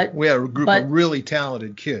 But we had a group of really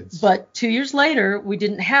talented kids. But 2 years later, we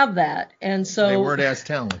didn't have that, and so they weren't as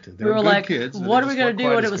talented. They were good like, kids, what are we going to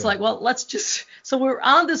do? And it was like, well, let's just. So we were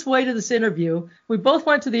on this way to this interview. We both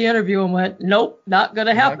went to the interview and went, nope, not going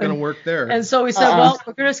to happen. Not going to work there. And so we said, well,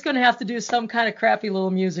 we're just going to have to do some kind of crappy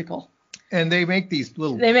little musical. And they make these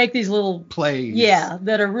little plays. Yeah,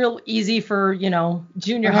 that are real easy for,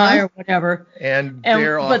 junior high or whatever. And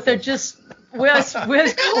they're awful. But they're just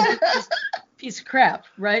piece of crap,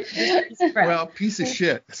 right? Just piece of crap. Well, piece of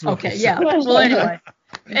shit. Okay, yeah. Well, anyway.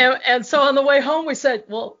 And so on the way home, we said,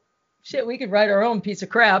 well, shit, we could write our own piece of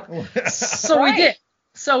crap. So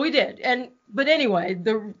we did. But anyway,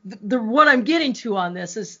 the what I'm getting to on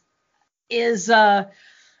this is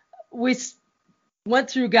we went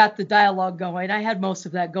through, got the dialogue going. I had most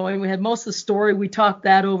of that going. We had most of the story. We talked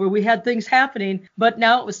that over. We had things happening, but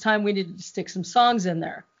now it was time we needed to stick some songs in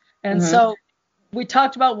there. And so we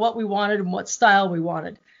talked about what we wanted and what style we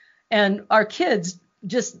wanted. And our kids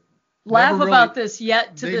just laugh about this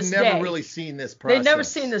yet to this day. They've never really seen this process. They've never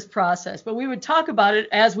seen this process, but we would talk about it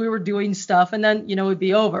as we were doing stuff, and then, it'd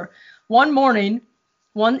be over. One morning,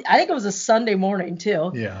 I think it was a Sunday morning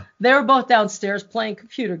too. Yeah. They were both downstairs playing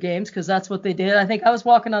computer games because that's what they did. I think I was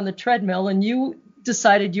walking on the treadmill, and you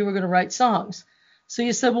decided you were going to write songs. So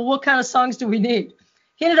you said, well, what kind of songs do we need?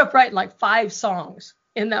 He ended up writing like 5 songs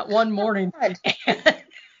in that one morning.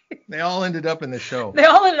 They all ended up in the show.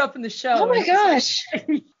 Oh my gosh.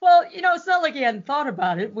 Well, it's not like he hadn't thought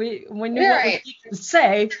about it. We knew what we needed to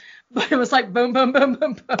say, but it was like boom, boom, boom,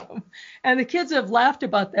 boom, boom. And the kids have laughed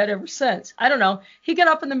about that ever since. I don't know. He got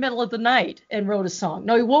up in the middle of the night and wrote a song.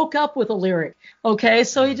 No, he woke up with a lyric. Okay,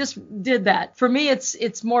 so he just did that. For me,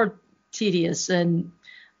 it's more tedious, and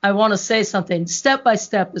I want to say something. Step by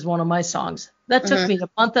Step is one of my songs. That took me a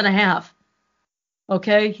month and a half.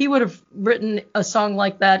 Okay, he would have written a song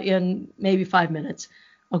like that in maybe 5 minutes.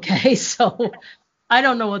 Okay, so I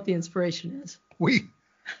don't know what the inspiration is.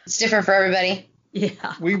 It's different for everybody.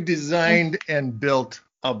 Yeah. We've designed and built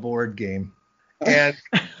a board game. And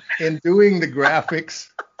in doing the graphics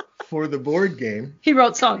for the board game, he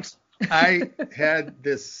wrote songs. I had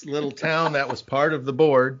this little town that was part of the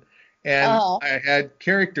board, and I had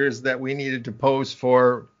characters that we needed to pose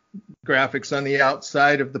for graphics on the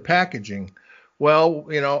outside of the packaging. Well,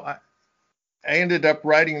 I ended up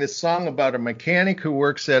writing this song about a mechanic who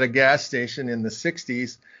works at a gas station in the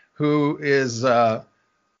 60s who is the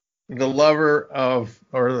lover of,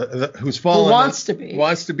 who's fallen. Who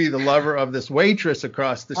wants to be the lover of this waitress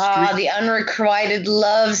across the street. The unrequited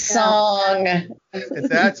love song.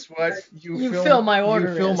 That's what you fill my order.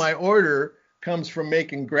 You fill my order comes from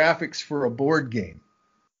making graphics for a board game,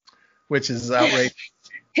 which is outrageous.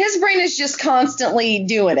 His brain is just constantly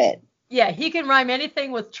doing it. Yeah, he can rhyme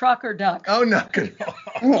anything with truck or duck. Oh, no.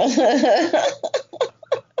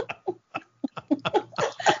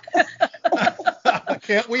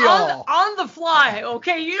 Can't we all? On the fly,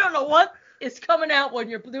 okay? You don't know what is coming out when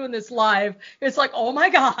you're doing this live. It's like, oh, my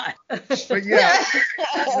God. But, yeah,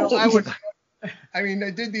 I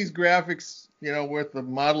did these graphics, with the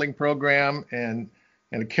modeling program and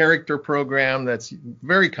a character program that's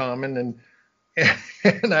very common, and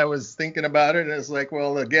I was thinking about it, and it's like,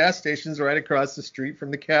 well, the gas station's right across the street from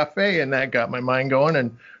the cafe, and that got my mind going.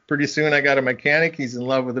 And pretty soon I got a mechanic. He's in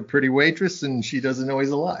love with a pretty waitress, and she doesn't know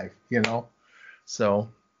he's alive, So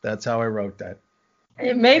that's how I wrote that.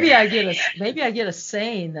 Maybe I get a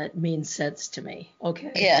saying that means sense to me.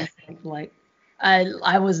 Okay. Yeah. Like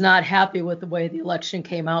I was not happy with the way the election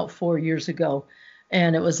came out 4 years ago.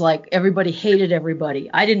 And it was like everybody hated everybody.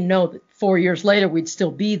 I didn't know that 4 years later we'd still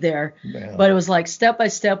be there. Yeah. But it was like step by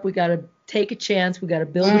step, we got to take a chance. We got to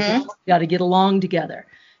build we got to get along together.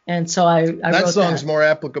 And so I that wrote song's that. more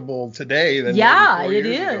applicable today than Yeah, maybe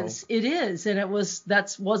 4 it years is. ago. It is, and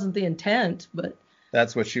that wasn't the intent, but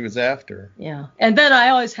That's what she was after. yeah. And then I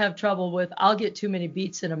always have trouble with I'll get too many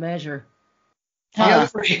beats in a measure.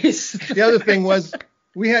 The other thing was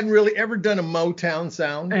we hadn't really ever done a Motown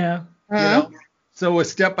sound. Yeah. You know, so with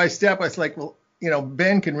Step by Step, I was like, well, you know,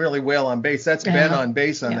 Ben can really wail on bass. That's Ben on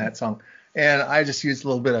bass on that song, and I just used a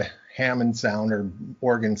little bit of Hammond sound or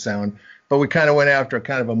organ sound. But we kind of went after a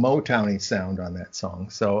kind of a Motown-y sound on that song.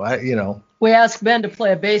 So we asked Ben to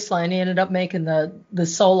play a bass line. He ended up making the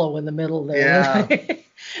solo in the middle there. Yeah.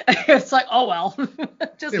 It's like, oh well.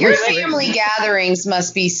 Your family gatherings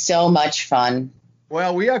must be so much fun.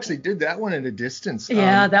 Well, we actually did that one at a distance.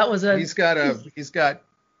 Yeah, that was a. He's got.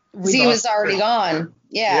 He was already gone.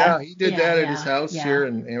 Yeah. Yeah, he did that at his house here,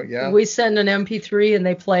 and We send an MP3 and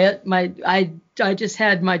they play it. I just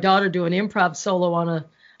had my daughter do an improv solo on a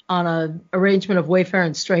arrangement of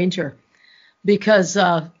Wayfaring Stranger, because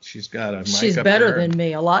she's got a mic she's up better there. than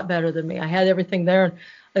me, a lot better than me. I had everything there, and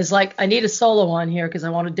it's like I need a solo on here because I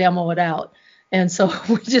want to demo it out, and so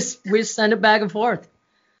we send it back and forth.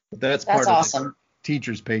 That's part awesome. of the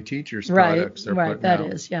teachers pay teachers Right, products. right, that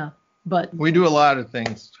is, yeah. But we do a lot of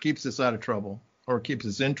things. Keeps us out of trouble or keeps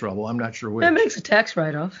us in trouble. I'm not sure which. it makes a tax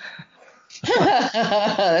write-off.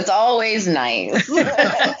 That's always nice.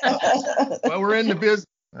 Well, we're in the business.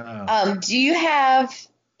 Do you have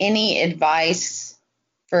any advice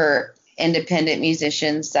for independent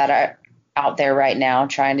musicians that are out there right now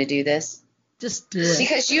trying to do this? Just do it.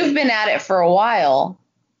 Because you've been at it for a while.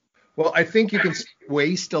 Well, I think you can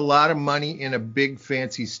waste a lot of money in a big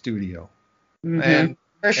fancy studio. Mm-hmm. And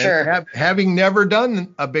for sure. Having never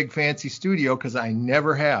done a big fancy studio, because I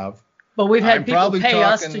never have. But we've had I'm people probably pay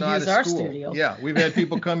us to talking out use of our school. studio. Yeah, we've had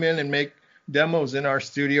people come in and make demos in our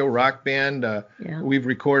studio, Rock Band. We've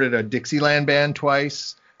recorded a Dixieland band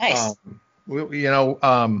twice. Nice. We've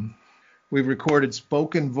recorded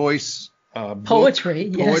spoken voice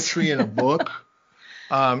poetry in a book.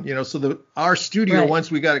 So our studio,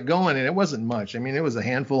 once we got it going, and it wasn't much. I mean, it was a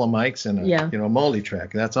handful of mics and a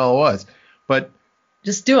multi-track. That's all it was. But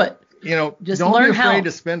just do it. Just don't be afraid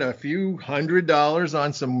to spend a few $100s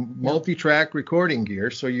on some multi-track recording gear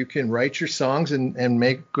so you can write your songs and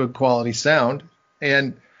make good quality sound.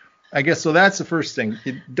 And I guess so that's the first thing.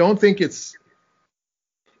 Don't think it's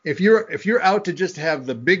if you're out to just have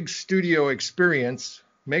the big studio experience,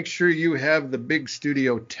 make sure you have the big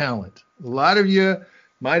studio talent. A lot of you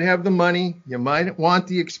might have the money, you might want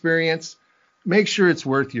the experience. Make sure it's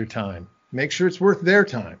worth your time. Make sure it's worth their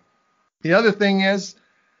time. The other thing is,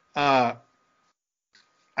 I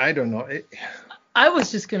don't know. I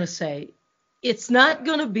was just going to say, it's not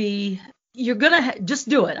going to be, you're going to just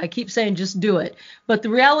do it. I keep saying just do it. But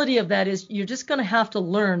the reality of that is you're just going to have to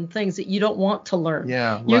learn things that you don't want to learn.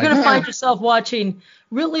 Yeah. You're going to find yourself watching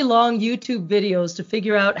really long YouTube videos to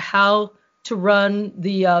figure out how to run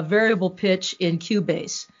the variable pitch in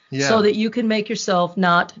Cubase so that you can make yourself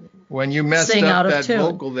not when you messed sing up out of that tune.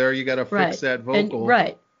 vocal there, you got to fix that vocal.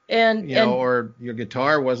 And or your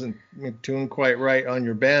guitar wasn't tuned quite right on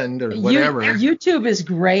your bend or whatever. YouTube is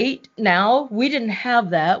great now. We didn't have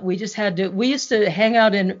that. We just had to. We used to hang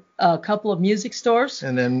out in a couple of music stores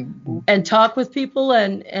and talk with people.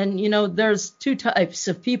 And there's two types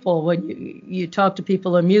of people when you talk to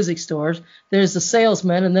people in music stores. There's the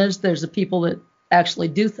salesmen and there's the people that actually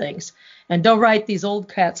do things. And don't write these old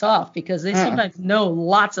cats off because they sometimes know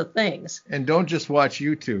lots of things. And don't just watch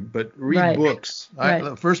YouTube, but read books.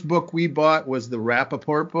 The first book we bought was the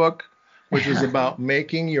Rappaport book, which was about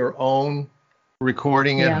making your own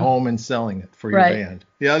recording at home and selling it for your band.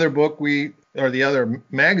 The other book the other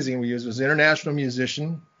magazine we used was International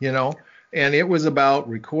Musician, and it was about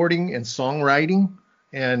recording and songwriting.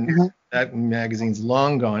 And that magazine's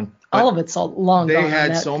long gone. All of it's long gone. They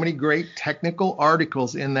had so many great technical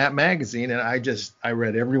articles in that magazine, and I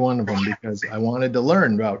read every one of them because I wanted to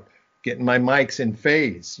learn about getting my mics in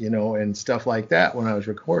phase, and stuff like that when I was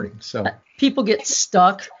recording. So people get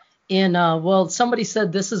stuck in, somebody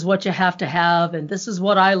said this is what you have to have, and this is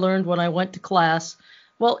what I learned when I went to class.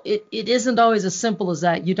 Well, it isn't always as simple as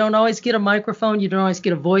that. You don't always get a microphone. You don't always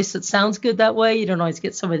get a voice that sounds good that way. You don't always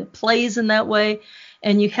get somebody that plays in that way,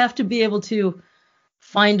 and you have to be able to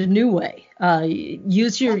find a new way.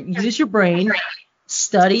 Use your brain,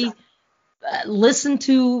 study, listen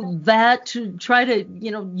to that, to try to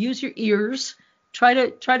use your ears, try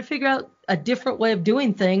to figure out a different way of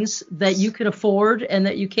doing things that you can afford and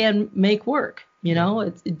that you can make work.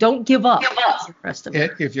 Don't give up. The rest of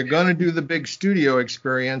it. If you're going to do the big studio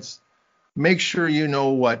experience, make sure you know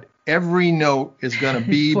what every note is going to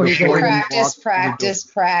be before you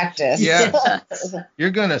practice. Yeah.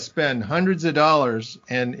 You're going to spend hundreds of dollars,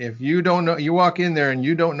 and if you don't know, you walk in there and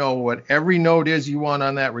you don't know what every note is you want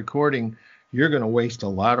on that recording, you're going to waste a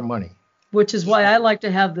lot of money. Which is why I like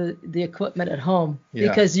to have the equipment at home,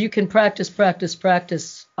 because you can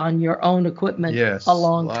practice on your own equipment a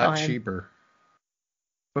long time. Yes, a lot cheaper.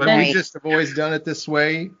 But we just have always done it this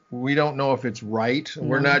way. We don't know if it's right. No.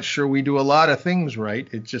 We're not sure we do a lot of things right.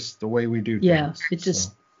 It's just the way we do things. Yeah, it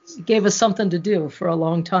just gave us something to do for a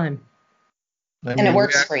long time. And it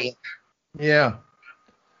works for you. Yeah.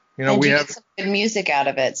 And we get some good music out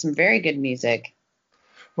of it, some very good music.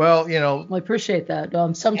 Well, I appreciate that.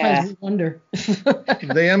 Sometimes we wonder.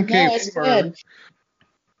 The MK4.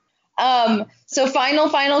 So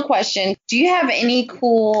final question. Do you have any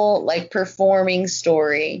cool performing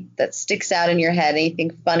story that sticks out in your head?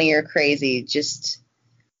 Anything funny or crazy, just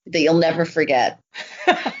that you'll never forget?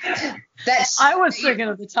 I was thinking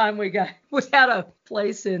of the time we had a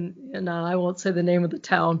place in I won't say the name of the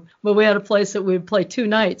town, but we had a place that we'd play 2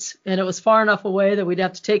 nights, and it was far enough away that we'd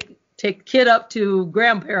have to take the kid up to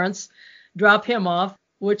grandparents, drop him off,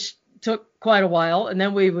 which took quite a while, and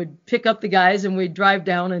then we would pick up the guys and we'd drive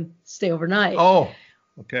down and stay overnight. Oh,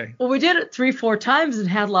 okay. Well, we did it 3-4 times and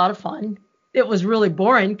had a lot of fun. It was really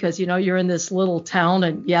boring because, you're in this little town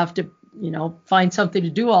and you have to, find something to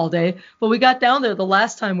do all day. But we got down there the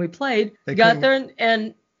last time we played. We got there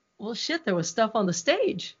and well, shit, there was stuff on the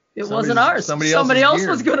stage. It wasn't ours. Somebody else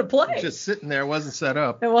was going to play. Was just sitting there. It wasn't set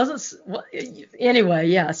up. It wasn't. Anyway,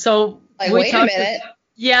 yeah. So wait a minute.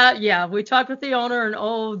 Yeah. We talked with the owner, and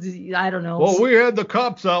I don't know. Well, we had the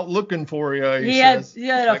cops out looking for you. He had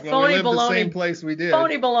a phony baloney. The same place we did.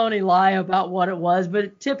 Phony baloney lie about what it was,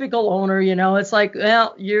 but typical owner, it's like,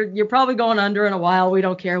 well, you're probably going under in a while. We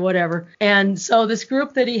don't care, whatever. And so this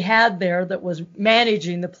group that he had there that was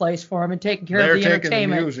managing the place for him and taking care of the entertainment. They're taking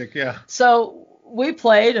the music, yeah. So we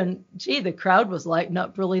played, and the crowd was lighting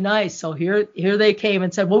up really nice. So here they came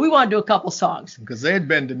and said, well, we want to do a couple songs. Because they had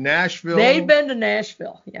been to Nashville.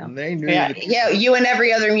 Yeah. And they knew. Yeah, you and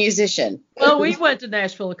every other musician. Well, we went to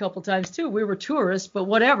Nashville a couple times too. We were tourists, but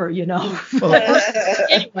whatever, Anyway,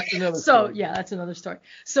 that's another story.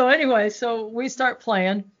 So anyway, we start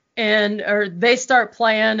playing, they start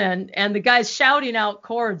playing, and the guy's shouting out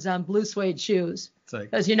chords on blue suede shoes.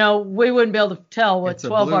 Because, we wouldn't be able to tell what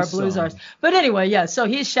 12-bar blues are. But anyway, so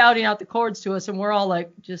he's shouting out the chords to us, and we're all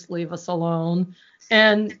like, just leave us alone.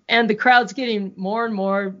 And the crowd's getting more and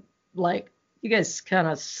more like, you guys kind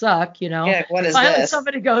of suck, Yeah, what is Finally, this?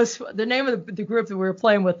 somebody goes, the name of the group that we were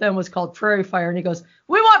playing with them was called Prairie Fire, and he goes,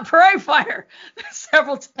 we want Prairie Fire.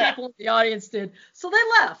 Several people in the audience did. So they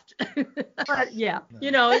left. But,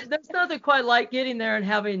 there's nothing quite like getting there and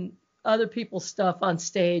having other people's stuff on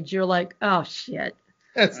stage. You're like, oh, shit.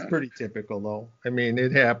 That's pretty typical, though. I mean,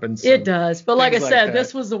 it happens. It does. But like I said,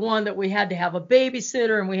 this was the one that we had to have a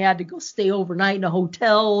babysitter, and we had to go stay overnight in a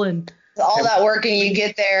hotel. And all that work, and you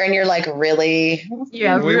get there, and you're like, really?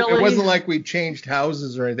 Yeah, really? It wasn't like we changed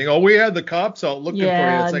houses or anything. Oh, we had the cops out looking for you.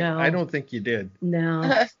 It's like, I don't think you did.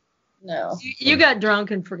 No. No. You got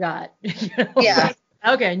drunk and forgot. Yeah.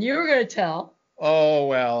 Okay, and you were going to tell. Oh,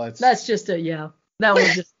 well. That's just that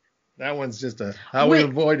was just. That one's just how we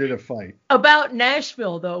avoided a fight. About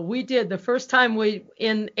Nashville, though, we did the first time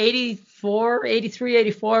in 83,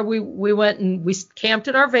 84, we went and we camped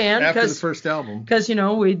in our van. After the first album. Because,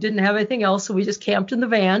 we didn't have anything else, so we just camped in the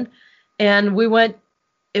van. And we went,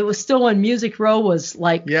 it was still when Music Row was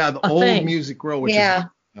like the old thing. Music Row, which is and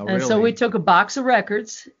really. So we took a box of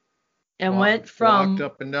records and walked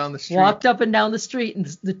up and down the street. And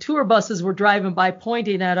the tour buses were driving by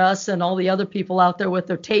pointing at us and all the other people out there with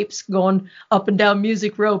their tapes going up and down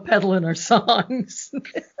Music Row peddling our songs.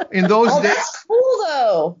 In those days. That's cool,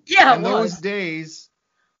 though. Yeah, in those days,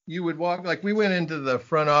 you would walk, like we went into the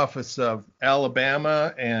front office of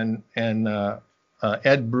Alabama and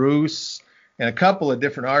Ed Bruce, and a couple of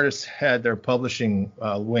different artists had their publishing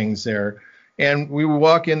wings there. And we would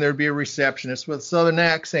walk in, there'd be a receptionist with a southern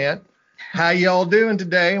accent. How y'all doing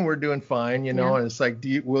today? And we're doing fine, And it's like,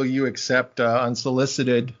 will you accept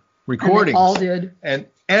unsolicited recordings? And they all did. And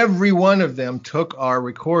every one of them took our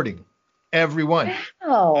recording. Every one.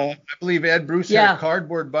 Wow. I believe Ed Bruce had a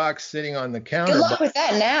cardboard box sitting on the counter. Good luck with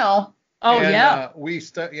that now. Oh, and, we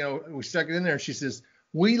stuck it in there, and she says,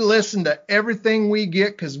 we listen to everything we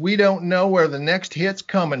get because we don't know where the next hit's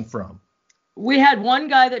coming from. We had one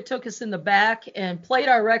guy that took us in the back and played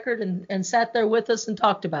our record and sat there with us and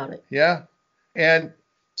talked about it. Yeah. And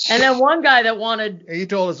And then one guy that wanted. He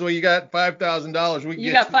told us, well, you got $5,000.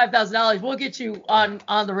 You got $5,000. We'll get you on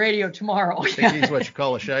the radio tomorrow. I think he's what you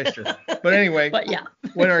call a shyster. But anyway, yeah.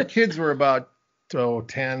 When our kids were about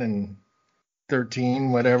 10 and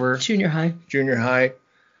 13, whatever. Junior high.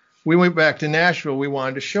 We went back to Nashville. We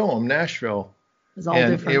wanted to show them Nashville. It was all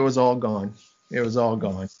different. It was all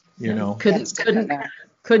gone. You know.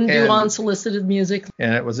 Couldn't do unsolicited music.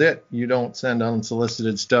 And it was it. You don't send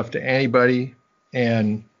unsolicited stuff to anybody.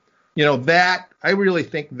 And, you know, I really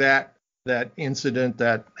think that incident,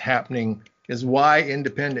 that happening, is why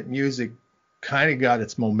independent music kind of got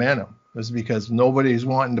its momentum. It was because nobody's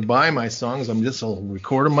wanting to buy my songs. I'm just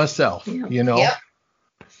record them myself, you know. Yep.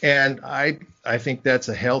 And I think that's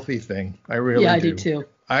a healthy thing. I really do. Yeah, I do too.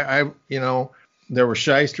 I you know, there were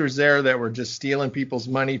shysters there that were just stealing people's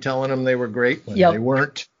money, telling them they were great when they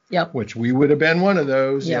weren't. Yep. Which we would have been one of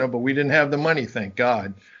those, you know, but we didn't have the money, thank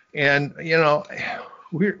God. And, you know,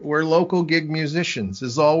 we're local gig musicians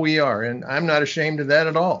is all we are. And I'm not ashamed of that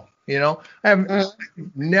at all. You know, I've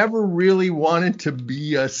never really wanted to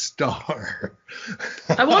be a star.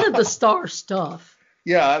 I wanted the star stuff.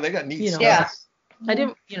 Yeah, they got neat stuff. Yeah. I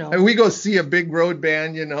didn't, you know. And we go see a big road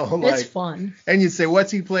band, you know, like. It's fun. And you'd say,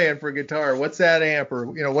 what's he playing for guitar? What's that amp? Or,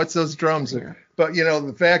 you know, what's those drums? Yeah. But, you know,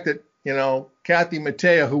 the fact that, you know, Kathy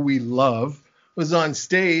Mattea, who we love, was on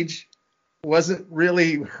stage, wasn't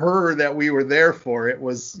really her that we were there for. It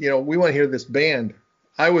was, you know, we want to hear this band.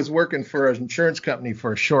 I was working for an insurance company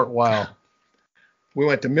for a short while. We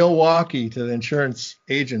went to Milwaukee to the insurance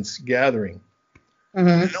agents gathering.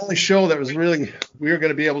 The only show that was really we were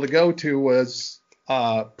going to be able to go to was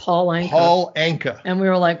Paul Anka. And we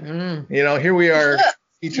were like, you know, here we are,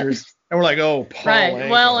 teachers. And we're like, oh, Paul Anka.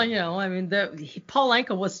 Well, you know, I mean, Paul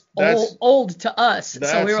Anka was old to us.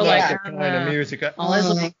 So we were like, the kind of music. Oh, this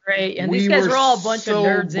will be great. And these guys were all a bunch of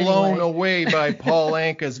nerds anyway. So blown away by Paul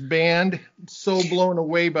Anka's band. So blown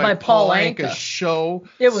away by Paul Anka's show.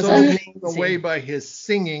 It was amazing. Blown away by his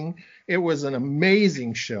singing. It was an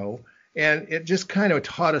amazing show. And it just kind of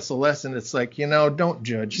taught us a lesson. It's like, you know, don't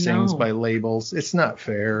judge things by labels. It's not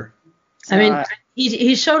fair. I mean,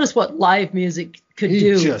 he showed us what live music could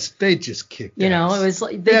do. They just kicked ass. You know, it was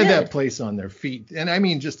like they had that place on their feet, and I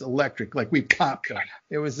mean just electric. Like we popped them.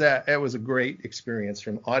 It was a great experience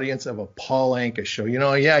from audience of a Paul Anka show. You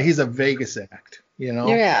know, yeah, he's a Vegas act. You know.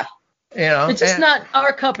 Yeah. You know, it's just not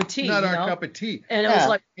our cup of tea. Not our cup of tea. And it was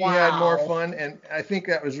like, wow. We had more fun, and I think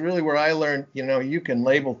that was really where I learned. You know, you can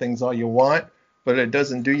label things all you want, but it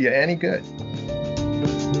doesn't do you any good.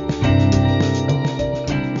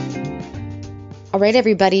 All right,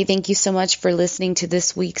 everybody. Thank you so much for listening to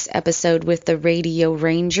this week's episode with the Radio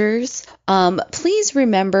Rangers. Please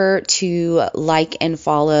remember to like and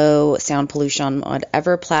follow Sound Pollution on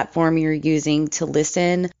whatever platform you're using to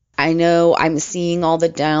listen. I know I'm seeing all the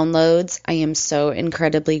downloads. I am so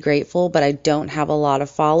incredibly grateful, but I don't have a lot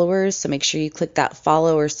of followers. So make sure you click that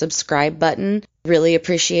follow or subscribe button. Really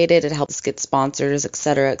appreciate it. It helps get sponsors,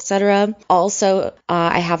 etc., etc. Also,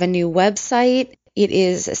 I have a new website. It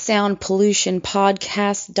is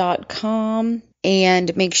soundpollutionpodcast.com.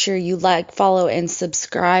 And make sure you like, follow, and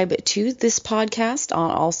subscribe to this podcast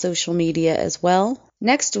on all social media as well.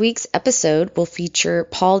 Next week's episode will feature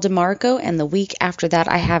Paul DeMarco, and the week after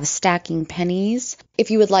that I have Stacking Pennies. If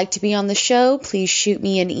you would like to be on the show, please shoot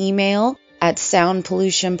me an email at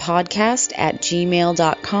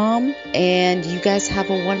soundpollutionpodcast@gmail.com. And you guys have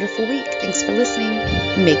a wonderful week. Thanks for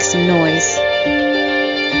listening. Make some noise.